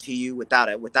speaking to you without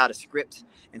a script.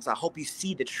 And so I hope you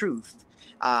see the truth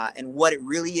and what it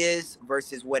really is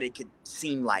versus what it could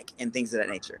seem like and things of that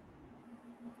nature.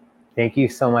 Thank you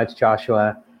so much,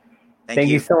 Joshua. Thank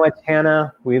you so much,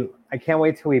 Hannah. I can't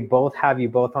wait till we both have you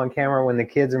both on camera when the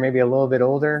kids are maybe a little bit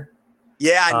older.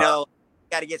 Yeah, I know.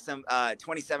 Got to get some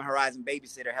 27 Horizon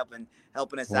babysitter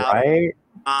helping us out, right?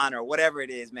 Or whatever it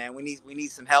is, man. We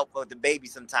need some help with the baby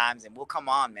sometimes, and we'll come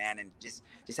on, man, and just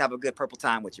have a good purple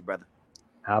time with you, brother.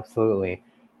 Absolutely.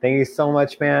 Thank you so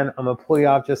much, man. I'm gonna pull you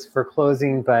off just for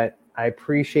closing, but I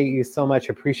appreciate you so much.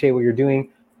 Appreciate what you're doing.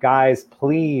 Guys,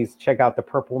 please check out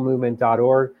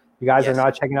thepurplemovement.org. You guys are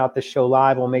not checking out the show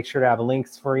live. We'll make sure to have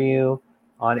links for you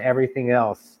on everything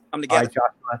else. Come together. All right,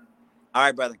 Joshua. All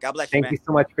right, brother. God bless you, man. Thank you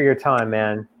so much for your time,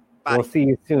 man. We'll see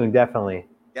you soon, definitely.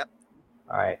 Yep.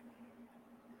 All right.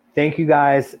 Thank you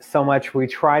guys so much. We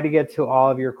try to get to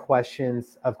all of your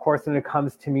questions. Of course, when it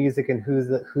comes to music and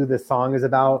who the song is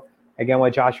about, again,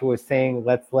 what Joshua was saying,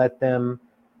 let's let them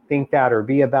think that or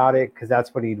be about it, because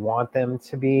that's what he'd want them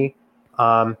to be.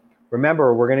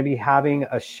 Remember, we're going to be having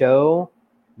a show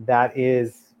that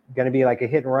is going to be like a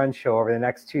hit and run show over the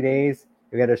next 2 days.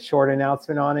 We got a short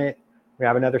announcement on it. We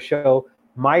have another show.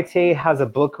 Maite has a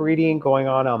book reading going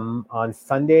on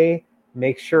Sunday.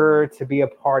 Make sure to be a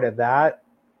part of that.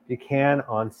 If you can,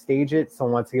 on Stage It.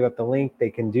 Someone wants to give up the link, they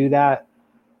can do that.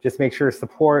 Just make sure to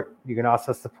support. You can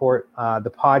also support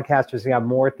the podcast. Just we have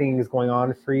more things going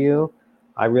on for you.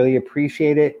 I really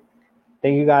appreciate it.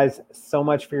 Thank you guys so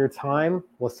much for your time.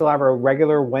 We'll still have our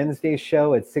regular Wednesday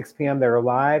show at 6 p.m. They're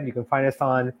live. You can find us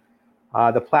on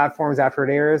the platforms after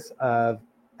it airs of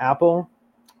Apple,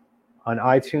 on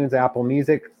iTunes, Apple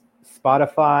Music,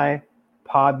 Spotify,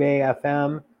 Podbay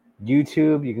FM,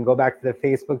 YouTube. You can go back to the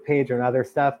Facebook page and other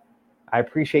stuff. I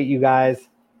appreciate you guys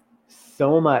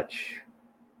so much.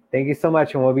 Thank you so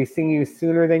much, and we'll be seeing you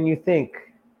sooner than you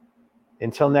think.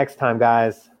 Until next time,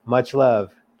 guys, much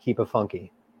love. Keep it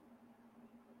funky.